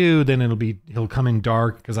 because if you do, then he'll come in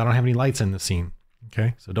dark because I don't have any lights in the scene.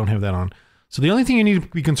 Okay, so don't have that on. So the only thing you need to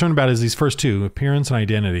be concerned about is these first two, appearance and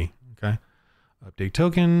identity. Okay, update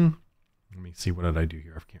token. Let me see, what did I do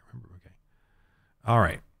here? I can't remember. Okay, all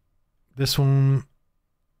right, this one.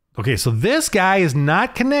 Okay, so this guy is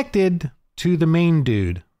not connected to the main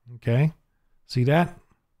dude. Okay, see that?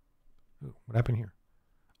 What happened here?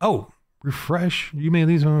 Oh, refresh. You may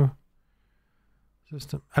leave some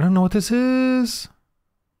system. I don't know what this is.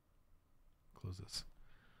 Close this.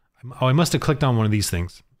 Oh, I must have clicked on one of these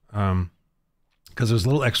things. Because there's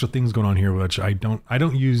little extra things going on here, which I don't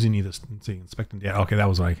use any of this. Let's see, inspecting data. Okay, that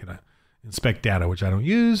was what I could inspect data, which I don't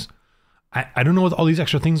use. I don't know what all these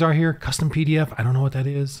extra things are here. Custom PDF. I don't know what that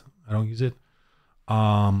is. I don't use it.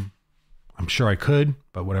 I'm sure I could,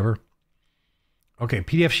 but whatever. Okay,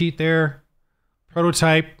 PDF sheet there.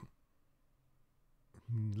 Prototype.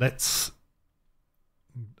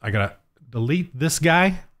 I gotta delete this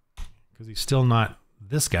guy because he's still not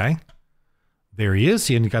this guy. There he is.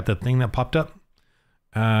 He got that thing that popped up.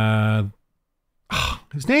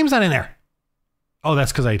 His name's not in there. Oh,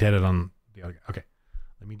 that's because I had it on the other guy. Okay.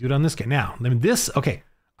 Let me do it on this guy. Now, okay.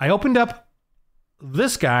 I opened up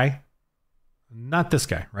this guy, not this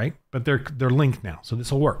guy, right? But they're linked now, so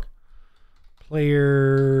this will work.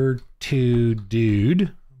 Player to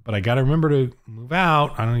dude, but I got to remember to move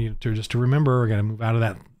out. I don't need to just to remember. I got to move out of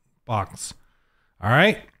that box. All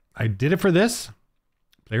right. I did it for this.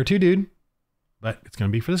 Player to dude, but it's going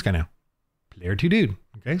to be for this guy now. Player to dude.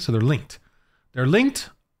 Okay, so they're linked. They're linked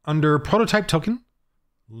under prototype token,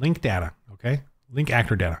 link data. Okay, link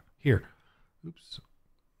actor data. Here. Oops.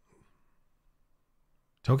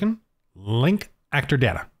 Token, link actor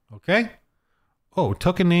data. Okay. Oh,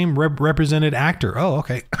 token name represented actor. Oh,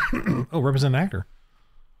 okay. Oh, represented actor.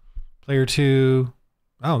 Player to.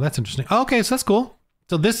 Oh, that's interesting. Oh, okay, so that's cool.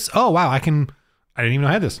 So this. Oh, wow. I didn't even know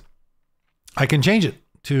I had this. I can change it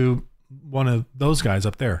to one of those guys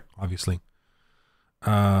up there, obviously.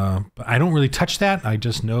 But I don't really touch that. I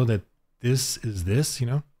just know that this is this, you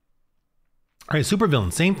know. All right,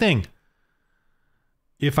 supervillain, same thing.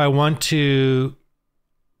 If I want to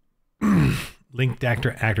link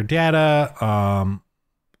actor data,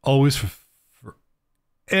 always for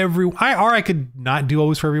everyone, or I could not do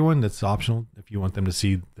always for everyone. That's optional if you want them to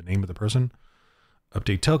see the name of the person.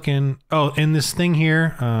 Update token. Oh, and this thing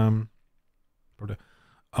here,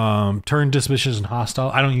 turn suspicious and hostile.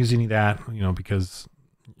 I don't use any of that, you know, because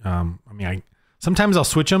I mean, sometimes I'll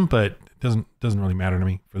switch them, but it doesn't really matter to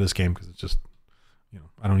me for this game because it's just, you know,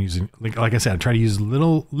 I don't use it. Like I said, I try to use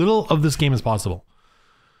little of this game as possible.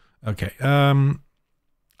 Okay.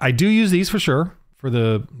 I do use these for sure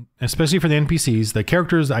especially for the NPCs. The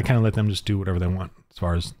characters, I kind of let them just do whatever they want as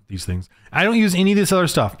far as these things. I don't use any of this other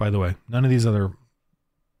stuff, by the way. None of these other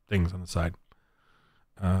things on the side.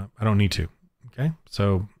 I don't need to. Okay,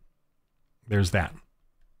 so there's that.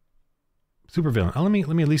 Supervillain. Oh, let me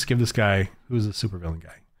at least give this guy, who's the supervillain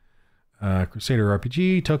guy. Crusader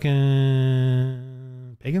RPG,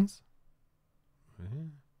 token, pagans.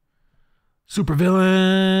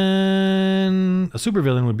 Supervillain. A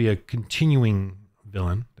supervillain would be a continuing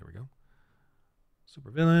villain. There we go.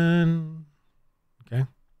 Supervillain. Okay.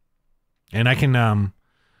 And I can,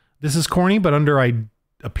 this is corny, but under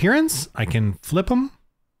appearance, I can flip them.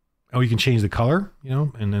 Oh, you can change the color, you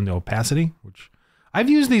know, and then the opacity, which I've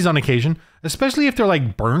used these on occasion, especially if they're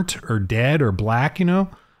like burnt or dead or black, you know.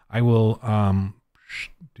 I will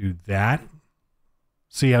do that.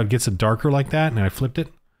 See how it gets it darker like that, and I flipped it.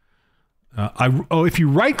 If you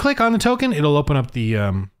right click on the token, it'll open up the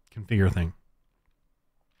configure thing.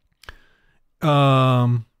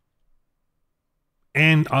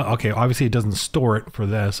 Okay, obviously it doesn't store it for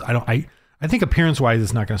this. I think appearance wise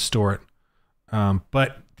it's not going to store it.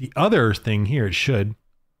 But the other thing here, it should,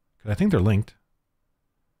 because I think they're linked.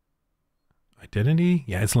 Identity,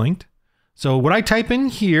 yeah, it's linked. So what I type in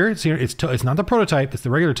here, it's not the prototype, it's the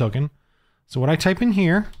regular token. So what I type in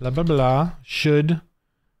here, blah, blah, blah, should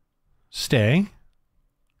stay.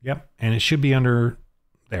 Yep, and it should be under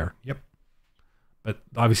there, yep. But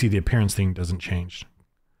obviously the appearance thing doesn't change.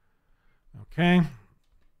 Okay,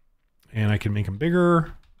 and I can make them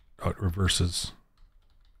bigger. Oh, it reverses.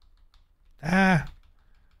 I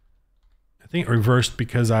think it reversed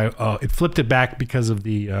because it flipped it back because of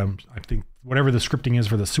the I think whatever the scripting is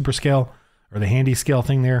for the super scale or the handy scale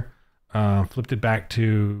thing there, flipped it back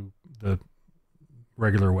to the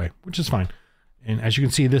regular way, which is fine. And as you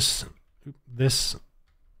can see, this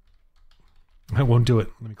I won't do it.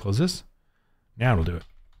 Let me close this. Now it'll do it.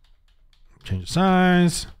 change the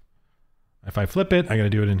size. If I flip it, I got to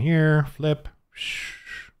do it in here. Flip.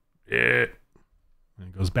 And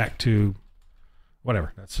it goes back to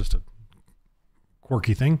whatever. That's just a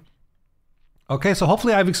quirky thing. Okay, so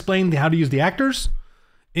hopefully I've explained how to use the actors.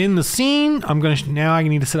 In the scene, now I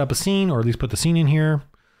need to set up a scene, or at least put the scene in here.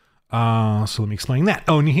 So let me explain that.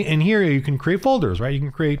 Oh, and here you can create folders, right? You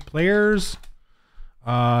can create players.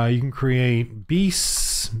 You can create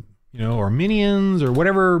beasts, or minions, or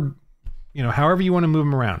whatever, however you want to move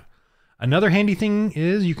them around. Another handy thing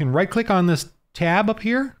is you can right click on this tab up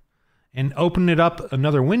here and open it up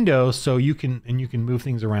another window, so you can move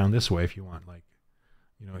things around this way if you want. Like,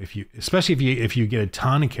 especially if you get a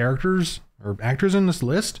ton of characters or actors in this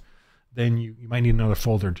list, then you might need another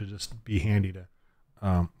folder to just be handy to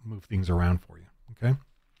move things around for you. Okay.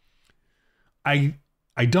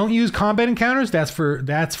 I don't use combat encounters. That's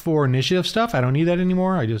for initiative stuff. I don't need that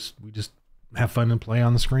anymore. We just have fun and play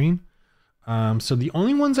on the screen. So the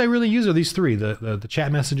only ones I really use are these three: the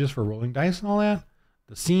chat messages for rolling dice and all that,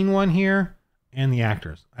 the scene one here, and the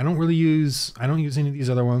actors. I don't use any of these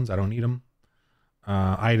other ones. I don't need them.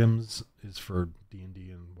 Items is for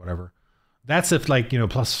D&D and whatever. That's if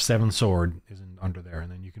 +7 sword isn't under there,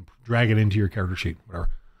 and then you can drag it into your character sheet, whatever.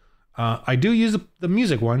 I do use the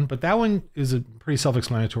music one, but that one is a pretty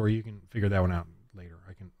self-explanatory. You can figure that one out later.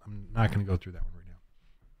 I'm not going to go through that one right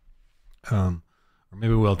now. Or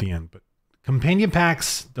maybe we will at the end. But companion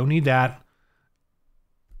packs, don't need that.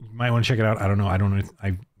 You might want to check it out. I don't know.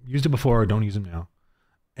 I've used it before. Don't use them now.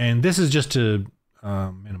 And this is just to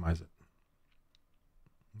minimize it.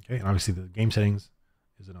 Okay, and obviously the game settings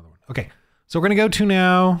is another one. Okay, so we're going to go to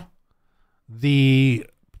now the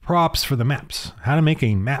props for the maps. How to make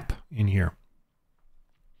a map in here.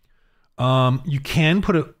 You can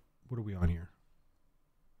put what are we on here?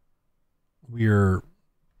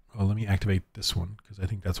 Let me activate this one because I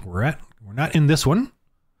think that's where we're at. We're not in this one.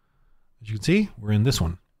 As you can see, we're in this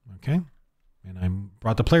one. Okay, and I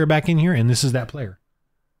brought the player back in here, and this is that player.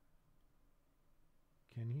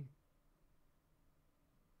 Can he?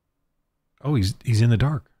 Oh, he's in the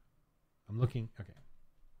dark. I'm looking. Okay.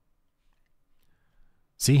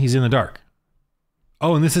 See, he's in the dark.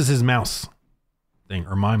 Oh, and this is his mouse thing,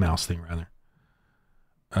 or my mouse thing, rather.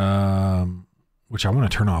 Which I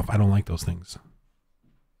want to turn off. I don't like those things.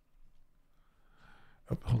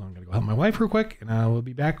 Oh, hold on, I'm going to go help my wife real quick, and I will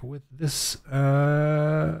be back with this,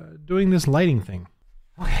 doing this lighting thing.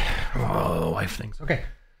 Okay. Oh, wife things. Okay.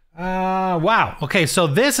 Wow. Okay, so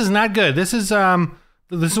this is not good. This is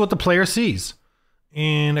what the player sees.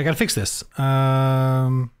 And I got to fix this.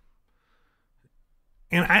 And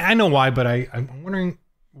I know why, but I'm wondering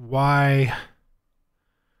why.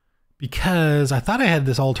 Because I thought I had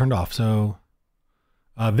this all turned off. So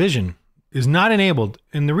vision is not enabled.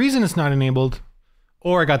 And the reason it's not enabled,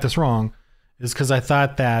 or I got this wrong, is because I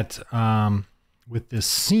thought that with this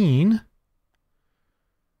scene,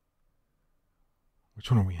 which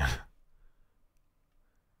one are we in?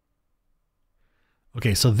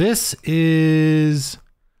 Okay, so this is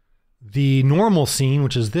the normal scene,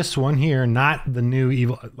 which is this one here, not the new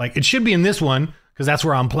evil. Like, it should be in this one because that's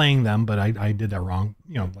where I'm playing them, but I did that wrong.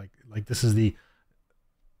 Like this is the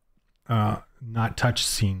not touch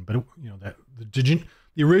scene, but that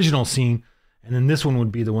the original scene, and then this one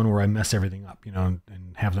would be the one where I mess everything up, and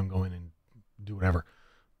have them go in and do whatever.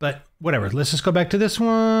 But whatever. Let's just go back to this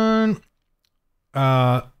one.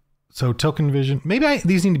 So token vision. Maybe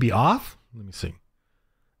these need to be off. Let me see.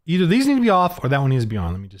 Either these need to be off or that one needs to be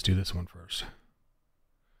on. Let me just do this one first.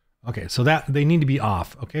 Okay, so that they need to be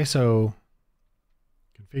off. Okay, so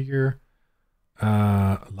configure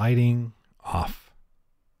lighting off.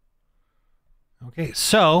 Okay,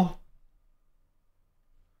 so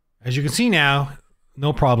as you can see now,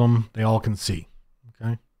 no problem. They all can see.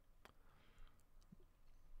 Okay.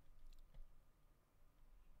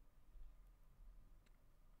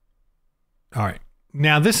 All right.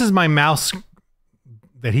 Now this is my mouse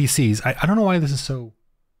that he sees. I don't know why this is so.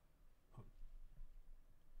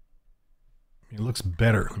 It looks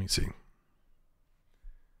better. Let me see.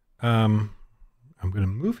 I'm going to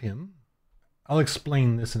move him. I'll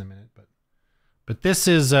explain this in a minute, but this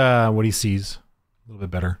is what he sees a little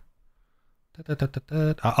bit better.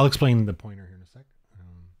 I'll explain the pointer here in a sec.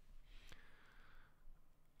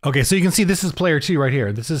 Okay, so you can see this is player 2 right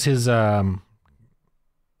here. This is his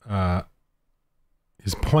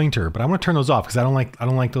pointer, but I want to turn those off because I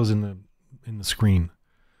don't like those in the screen.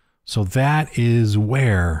 So that is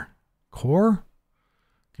where core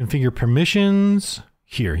configure permissions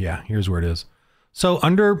here. Yeah, here's where it is. So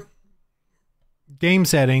under game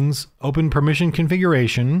settings, open permission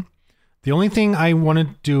configuration. The only thing I want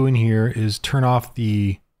to do in here is turn off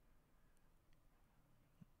the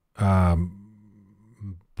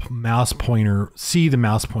mouse pointer. See the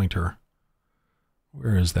mouse pointer.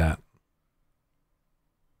 Where is that?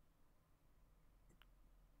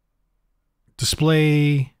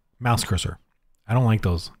 Display mouse cursor. I don't like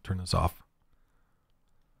those. Turn this off.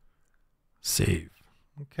 Save.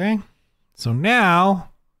 Okay. So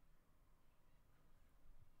now,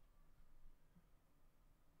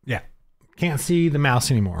 yeah, can't see the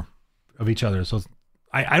mouse anymore of each other. So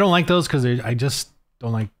I don't like those because I just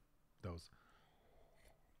don't like those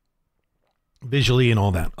visually and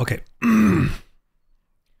all that. Okay. All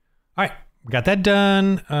right. Got that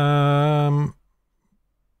done.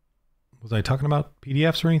 Was I talking about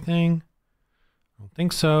PDFs or anything? I don't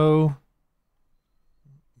think so.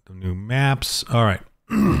 The new maps. All right.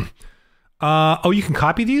 Oh, you can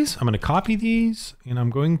copy these. I'm going to copy these and I'm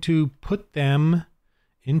going to put them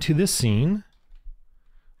into this scene.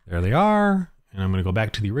 There they are. And I'm going to go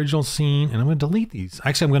back to the original scene and I'm going to delete these.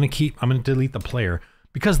 Actually, I'm going to delete the player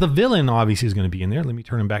because the villain obviously is going to be in there. Let me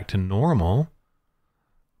turn him back to normal.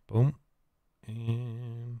 Boom.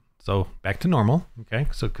 And so back to normal. Okay.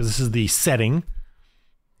 So, cause this is the setting,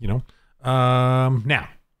 you know, now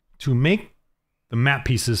to make the map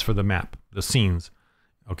pieces for the map, the scenes.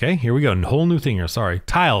 Okay, here we go. A whole new thing here. Sorry.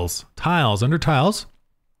 Tiles. Tiles. Under tiles.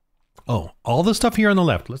 Oh, all the stuff here on the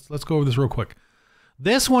left. Let's go over this real quick.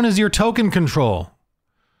 This one is your token control,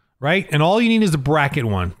 right? And all you need is the bracket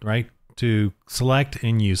one, right? To select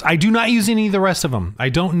and use. I do not use any of the rest of them. I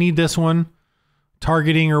don't need this one.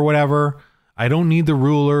 Targeting or whatever. I don't need the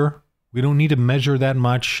ruler. We don't need to measure that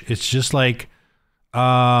much. It's just like,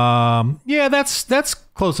 yeah, that's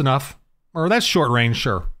close enough. Or that's short range.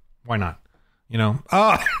 Sure. Why not? You know,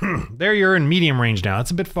 there you're in medium range now.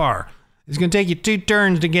 It's a bit far. It's going to take you 2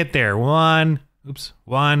 turns to get there. 1,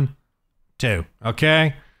 2.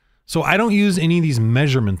 Okay. So I don't use any of these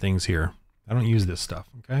measurement things here. I don't use this stuff.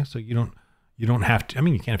 Okay. So you don't have to, I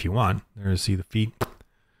mean, you can if you want. There's see the feet.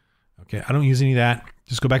 Okay. I don't use any of that.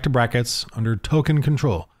 Just go back to brackets under token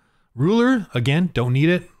control. Ruler, again, don't need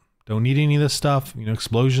it. Don't need any of this stuff, you know,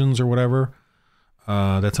 explosions or whatever.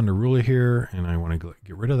 That's under ruler here. And I want to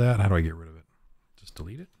get rid of that. How do I get rid of it? Just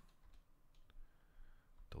delete it.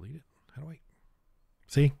 Delete it. How do I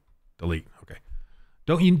see? Delete. Okay.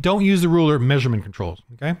 Don't use the ruler measurement controls.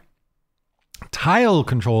 Okay. Tile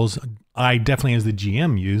controls, I definitely as the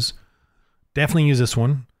GM use. Definitely use this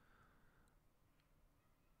one.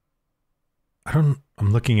 I'm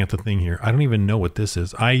looking at the thing here. I don't even know what this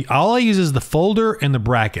is. All I use is the folder and the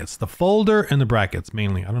brackets. The folder and the brackets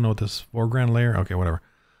mainly. I don't know what this foreground layer. Okay, whatever.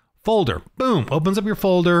 Folder. Boom. Opens up your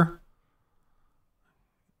folder.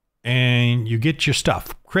 And you get your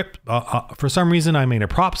stuff. For some reason, I made a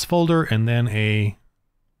props folder and then and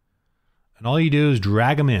all you do is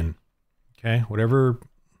drag them in. Okay, whatever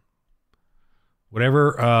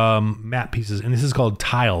map pieces, and this is called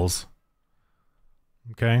tiles.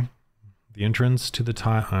 Okay, the entrance to the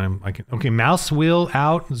tile. Okay, mouse wheel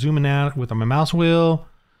out, zooming out with my mouse wheel,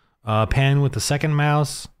 pen with the second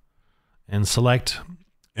mouse, and select.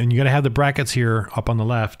 And you got to have the brackets here up on the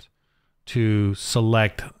left to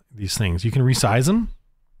select these things. You can resize them.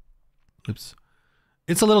 Oops.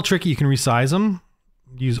 It's a little tricky. You can resize them.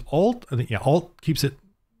 Use Alt. I think, yeah, Alt keeps it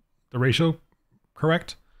the ratio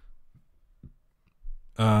correct.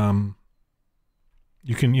 You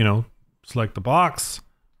can, you know, select the box,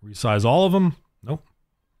 resize all of them. Nope.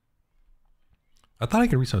 I thought I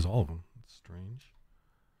could resize all of them. That's strange.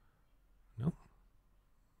 Nope.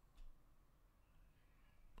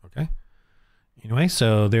 Okay. Anyway,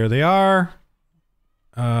 so there they are.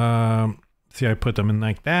 See, I put them in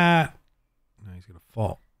like that. Now he's gonna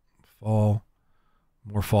fall,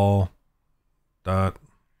 more fall, dot,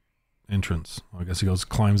 entrance. Well, I guess he goes,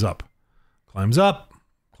 climbs up,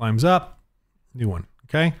 new one.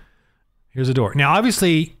 Okay. Here's a door. Now,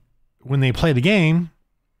 obviously, when they play the game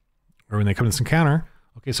or when they come to this encounter,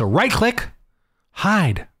 okay, so right click,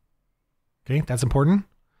 hide. Okay. That's important.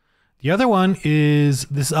 The other one is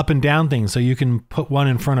this up and down thing. So you can put one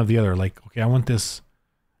in front of the other. Like, okay, I want this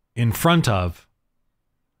in front of,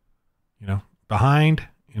 you know, behind,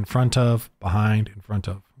 in front of, behind, in front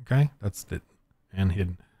of. Okay, that's it, and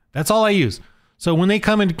hidden. That's all I use. So when they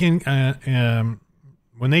come when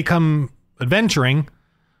they come adventuring,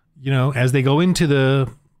 you know, as they go into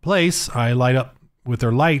the place, I light up with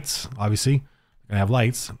their lights. Obviously, I have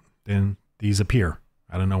lights. Then these appear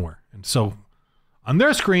out of nowhere, and so on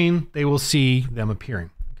their screen they will see them appearing.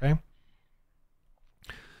 Okay,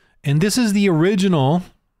 and this is the original.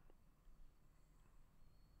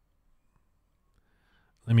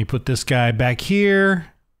 Let me put this guy back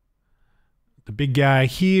here. The big guy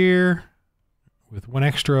here with one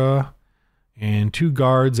extra. and 2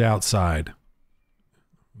 guards outside.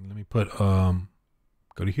 Let me put, go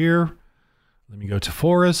to here. Let me go to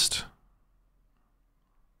forest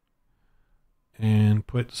and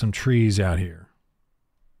put some trees out here.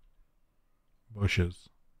 Bushes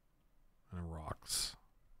and rocks.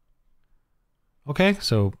 Okay,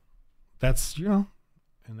 so that's, you know,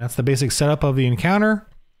 and that's the basic setup of the encounter.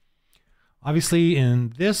 Obviously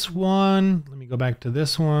in this one, let me go back to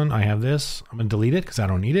this one. I have this. I'm going to delete it because I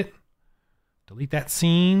don't need it. Delete that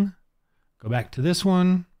scene. Go back to this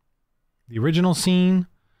one, the original scene.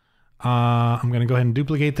 I'm going to go ahead and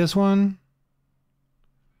duplicate this one.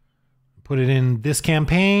 Put it in this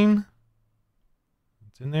campaign.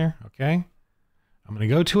 It's in there. Okay. I'm going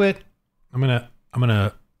to go to it. I'm going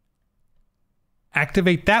to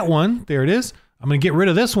activate that one. There it is. I'm going to get rid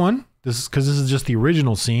of this one. This is because this is just the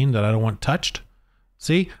original scene that I don't want touched.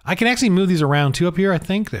 See, I can actually move these around too up here. I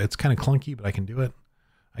think it's kind of clunky, but I can do it.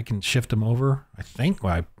 I can shift them over. I think,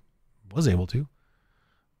 well, I was able to.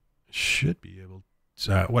 Should be able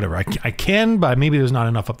to, whatever. I can, but maybe there's not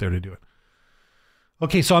enough up there to do it.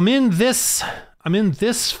 Okay, so I'm in this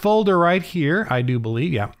folder right here. I do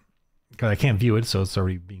believe, yeah, because I can't view it, so it's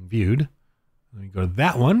already being viewed. Let me go to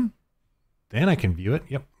that one. Then I can view it.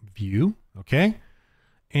 Yep, view. Okay.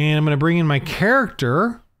 And I'm going to bring in my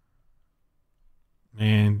character,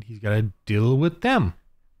 and he's got to deal with them.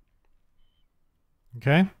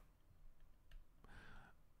 Okay.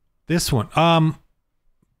 This one.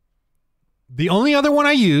 The only other one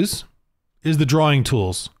I use is the drawing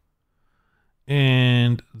tools.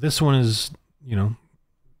 And this one is, you know,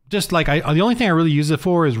 just like the only thing I really use it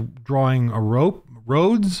for is drawing a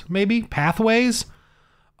roads, maybe pathways.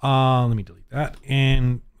 Let me delete that.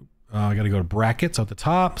 And I got to go to brackets at the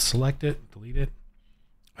top, select it, delete it.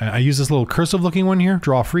 I use this little cursive looking one here,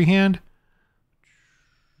 draw freehand.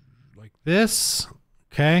 Like this.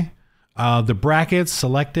 Okay. The brackets,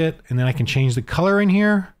 select it, and then I can change the color in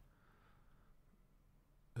here.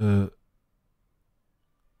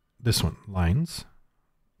 This one, lines.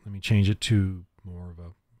 Let me change it to more of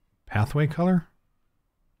a pathway color.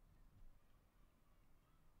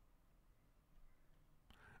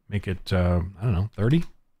 Make it, I don't know, 30.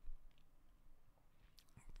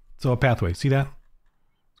 So a pathway, see that?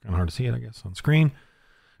 It's kind of hard to see it, I guess, on screen.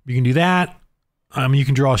 You can do that. You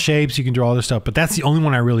can draw shapes, you can draw other stuff, but that's the only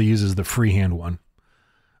one I really use is the freehand one.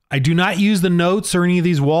 I do not use the notes or any of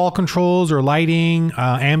these wall controls or lighting,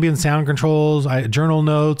 ambient sound controls, journal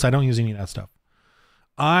notes. I don't use any of that stuff.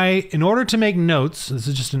 In order to make notes, this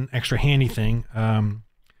is just an extra handy thing.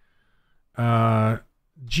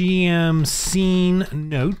 GM scene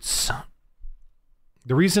notes.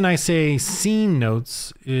 The reason I say scene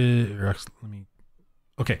notes is,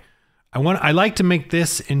 I like to make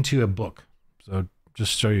this into a book. So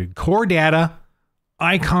just show you core data,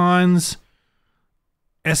 icons,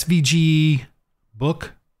 SVG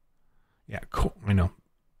book. Yeah, cool. I know.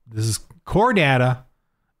 This is core data,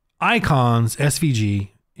 icons, SVG.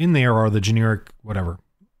 In there are the generic whatever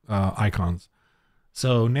icons.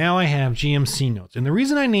 So now I have GM scene notes. And the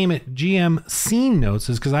reason I name it GM scene notes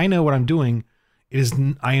is because I know what I'm doing is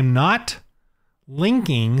I am not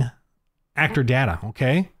linking actor data,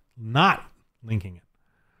 okay? Not linking it.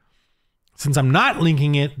 Since I'm not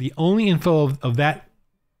linking it, the only info of that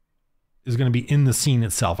is going to be in the scene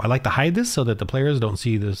itself. I like to hide this so that the players don't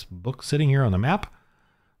see this book sitting here on the map.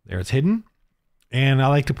 There, it's hidden. And I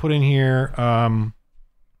like to put in here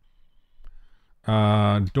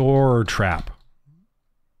door or trap.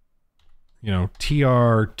 You know,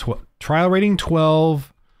 trial rating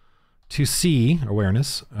 12 to C,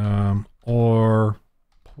 awareness, or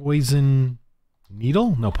poison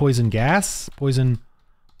needle? No, poison gas, poison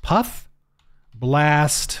puff,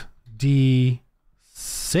 blast D6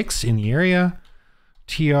 in the area,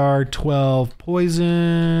 TR 12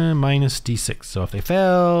 poison minus D6. So if they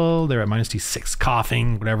fail, they're at minus D6,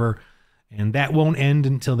 coughing, whatever, and that won't end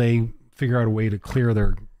until they figure out a way to clear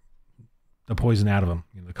the poison out of them.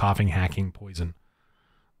 You know, the coughing, hacking, poison.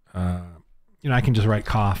 You know, I can just write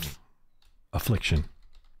cough, affliction.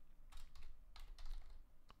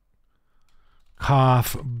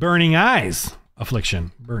 Cough, burning eyes,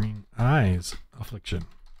 affliction. Burning eyes, affliction.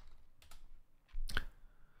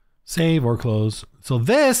 Save or close. So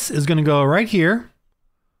this is going to go right here.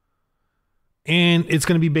 And it's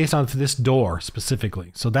going to be based on this door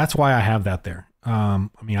specifically. So that's why I have that there. I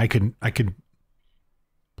mean, I could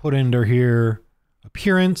put under here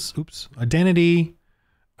appearance, identity,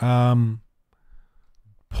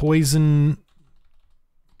 poison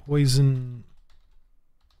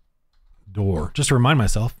door, just to remind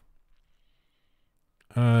myself.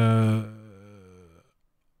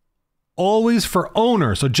 always for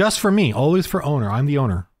owner. So just for me, always for owner. I'm the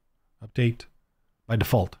owner. Update by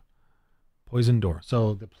default. Poison door.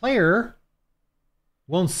 So the player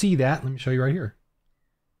won't see that. Let me show you right here.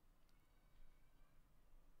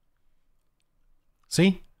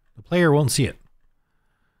 See? The player won't see it.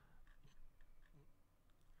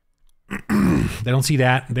 They don't see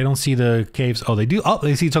that. They don't see the caves. Oh, they do. Oh,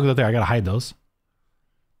 they see tokens out there. I gotta hide those.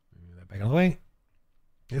 Move that back out of the way.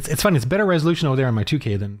 It's fun. It's better resolution over there on my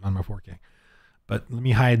 2K than on my 4K. But let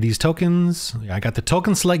me hide these tokens. I got the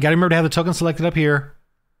token select. Gotta remember to have the token selected up here.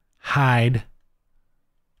 Hide.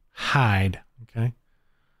 Hide. Okay.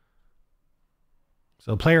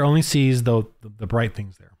 So the player only sees the bright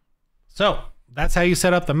things there. So that's how you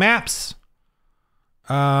set up the maps.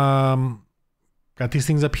 Got these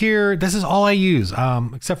things up here. This is all I use,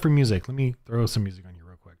 except for music. Let me throw some music on here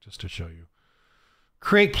real quick just to show you.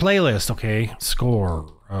 Create playlist. Okay.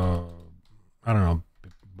 Score. I don't know.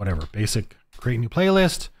 Whatever. Basic. Create new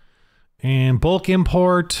playlist. And bulk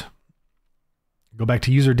import. Go back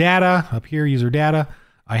to user data. Up here, user data.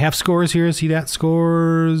 I have scores here. See that?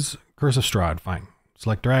 Scores. Curse of Strahd. Fine.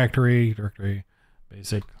 Select directory. Directory.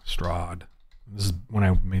 Basic. Strahd. This is when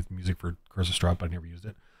I made the music for Curse of Strahd, but I never used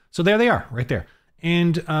it. So there they are, right there.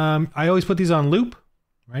 And I always put these on loop,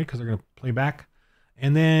 right? Because they're going to play back.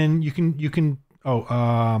 And then you can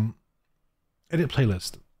edit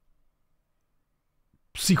playlist.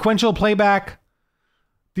 Sequential playback.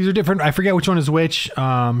 These are different. I forget which one is which.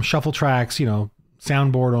 Shuffle tracks, you know,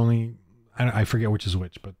 soundboard only. I forget which is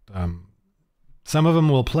which, but some of them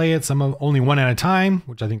will play it. Some of only one at a time,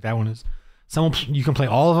 which I think that one is. Some you can play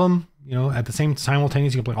all of them, you know, at the same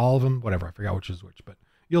simultaneous. You can play all of them, whatever. I forgot which is which, but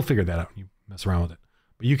you'll figure that out when you mess around with it.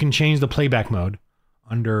 But you can change the playback mode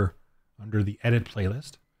under the edit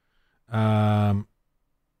playlist. Yeah,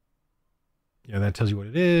 that tells you what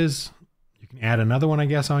it is. You can add another one, I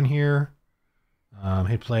guess, on here.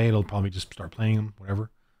 Hit play. It'll probably just start playing them, whatever.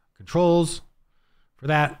 Controls for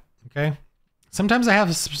that. Okay. Sometimes I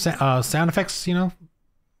have sound effects, you know,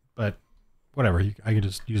 but whatever. I can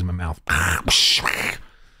just use my mouth.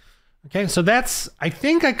 Okay, so I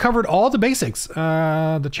think I covered all the basics.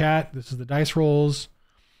 The chat, this is the dice rolls.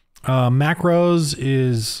 Macros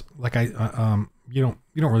is like you don't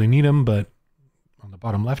really need them, but on the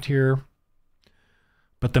bottom left here.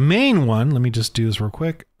 But the main one, let me just do this real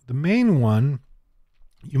quick. The main one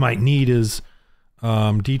you might need is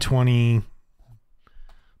D20.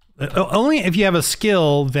 Only if you have a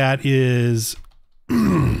skill that is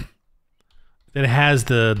that has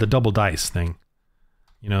the double dice thing.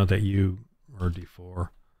 You know, that you, or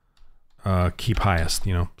D4, keep highest,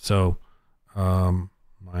 you know. So,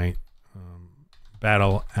 my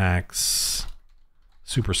battle axe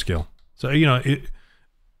super skill. So, you know,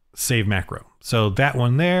 save macro. So that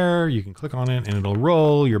one there, you can click on it and it'll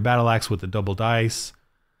roll your battle axe with the double dice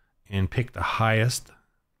and pick the highest.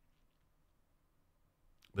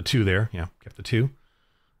 The 2 there, yeah, kept the 2.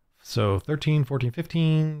 So 13, 14,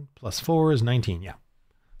 15, plus 4 is 19, yeah.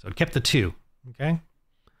 So it kept the 2, okay?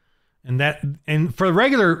 And for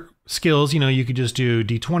regular skills, you know, you could just do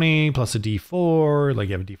D20 plus a D4, like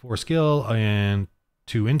you have a D4 skill and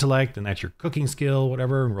 2 intellect, and that's your cooking skill,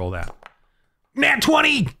 whatever, and roll that. Nat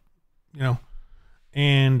 20! You know,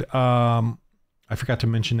 and I forgot to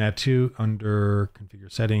mention that too under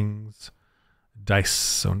configure settings, dice,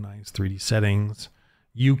 so nice, 3D settings.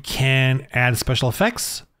 You can add special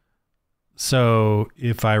effects. So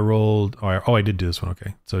if I rolled, oh, I did do this one,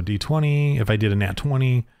 okay. So D20, if I did a nat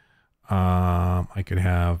 20, I could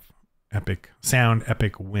have epic sound,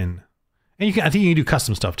 epic win. And I think you can do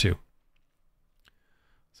custom stuff too.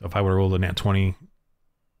 So if I would have rolled a nat 20,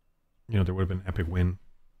 you know, there would have been epic win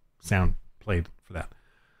sound played for that.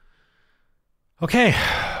 Okay.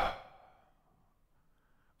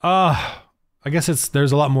 I guess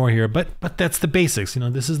there's a lot more here, but that's the basics. You know,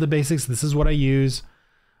 this is the basics. This is what I use.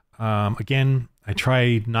 Again, I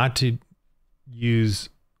try not to use,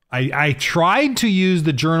 I tried to use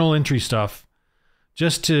the journal entry stuff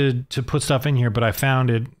just to put stuff in here, but I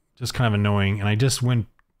found it just kind of annoying. And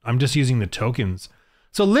I'm just using the tokens.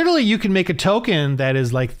 So literally you can make a token that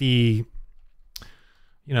is like the,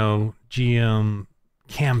 you know, GM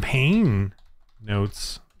campaign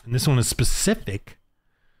notes. And this one is specific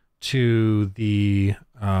to the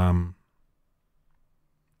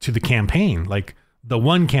campaign, like the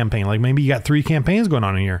one campaign, like maybe you got 3 campaigns going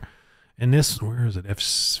on in here. And this, where is it?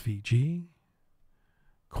 SVG,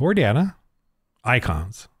 core data,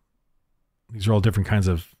 icons. These are all different kinds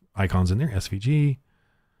of icons in there. SVG.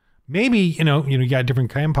 Maybe, you got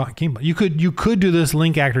different campaign. You could do this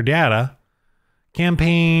link actor data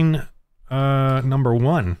campaign number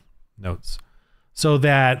 1 notes. so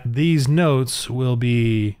that these notes will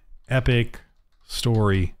be epic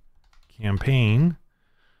story campaign,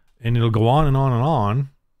 and it'll go on and on and on,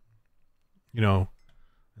 you know.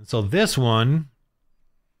 And so this one,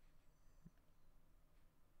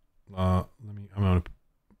 I'm gonna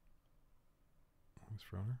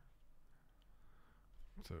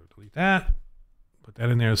so delete that, put that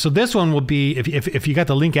in there. So this one will be, if you got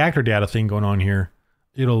the link actor data thing going on here,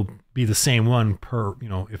 it'll be the same one per, you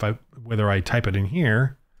know, whether I type it in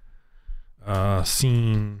here,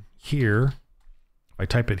 scene here, if I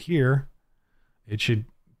type it here, it should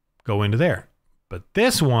go into there. But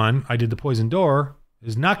this one, I did the poison door,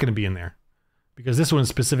 is not going to be in there because this one is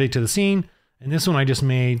specific to the scene, and this one I just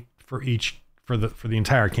made for the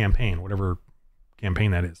entire campaign, whatever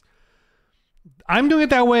campaign that is. I'm doing it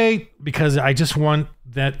that way because I just want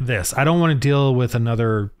this. I don't want to deal with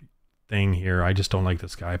another thing here. I just don't like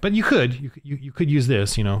this guy. But you could use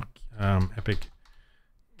this, you know, epic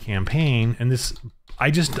campaign, and this. I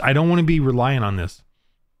don't want to be reliant on this.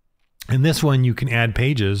 And this one you can add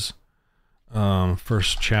pages.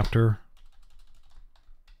 First chapter.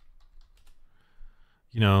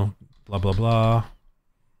 You know, blah blah blah.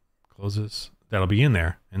 Close this. That'll be in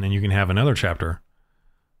there, and then you can have another chapter.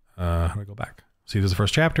 How do I go back? See, there's the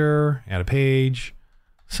first chapter, add a page,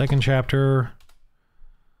 second chapter,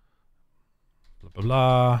 blah, blah,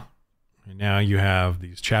 blah. And now you have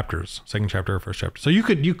these chapters, second chapter, first chapter. So you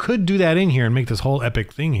could do that in here and make this whole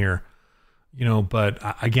epic thing here, you know, but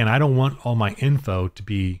again, I don't want all my info to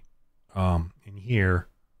be in here,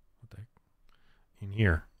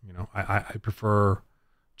 you know. I prefer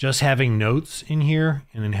just having notes in here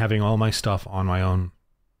and then having all my stuff on my own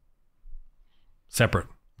separate.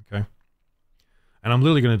 Okay. And I'm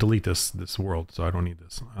literally going to delete this world, so I don't need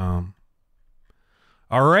this.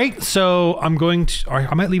 All right, so I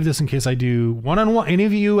might leave this in case I do one-on-one. Any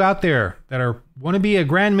of you out there that want to be a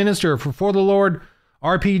Grand Minister for the Lord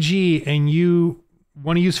RPG and you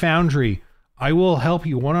want to use Foundry, I will help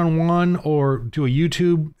you one-on-one or do a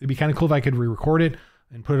YouTube. It'd be kind of cool if I could re-record it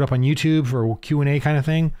and put it up on YouTube for a Q&A kind of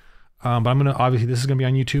thing. But I'm gonna, obviously this is gonna be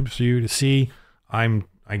on YouTube for you to see. I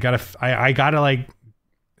gotta like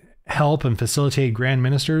help and facilitate Grand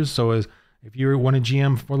Ministers. So if you want a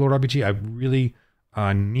GM for Lord RPG, I really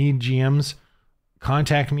need GMs.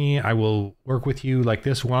 Contact me. I will work with you like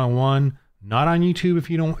this one-on-one. Not on YouTube if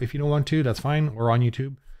you don't want to. That's fine. Or on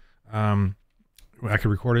YouTube. I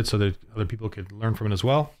could record it so that other people could learn from it as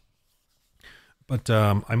well. But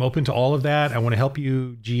I'm open to all of that. I want to help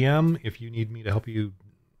you GM. If you need me to help you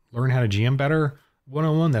learn how to GM better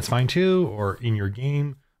one-on-one, that's fine too. Or in your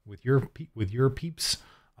game with your peeps,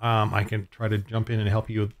 I can try to jump in and help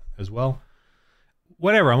you as well.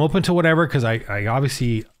 Whatever, I'm open to whatever, because I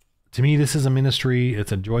obviously, to me, this is a ministry.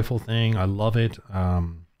 It's a joyful thing. I love it.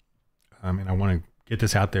 And I want to get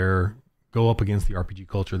this out there, go up against the RPG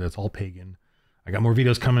culture that's all pagan. I got more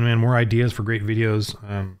videos coming in, more ideas for great videos.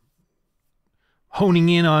 Honing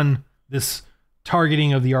in on this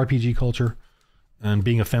targeting of the RPG culture and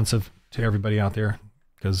being offensive to everybody out there,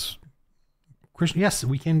 because yes,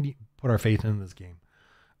 we can put our faith in this game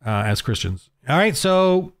as Christians. All right,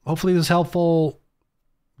 so hopefully this is helpful.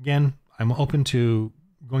 Again, I'm open to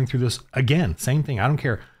going through this again. Same thing. I don't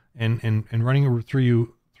care. And running through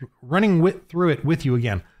it with you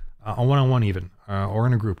again, a one-on-one even, or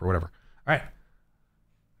in a group or whatever. All right.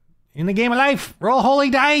 In the game of life, roll holy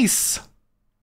dice.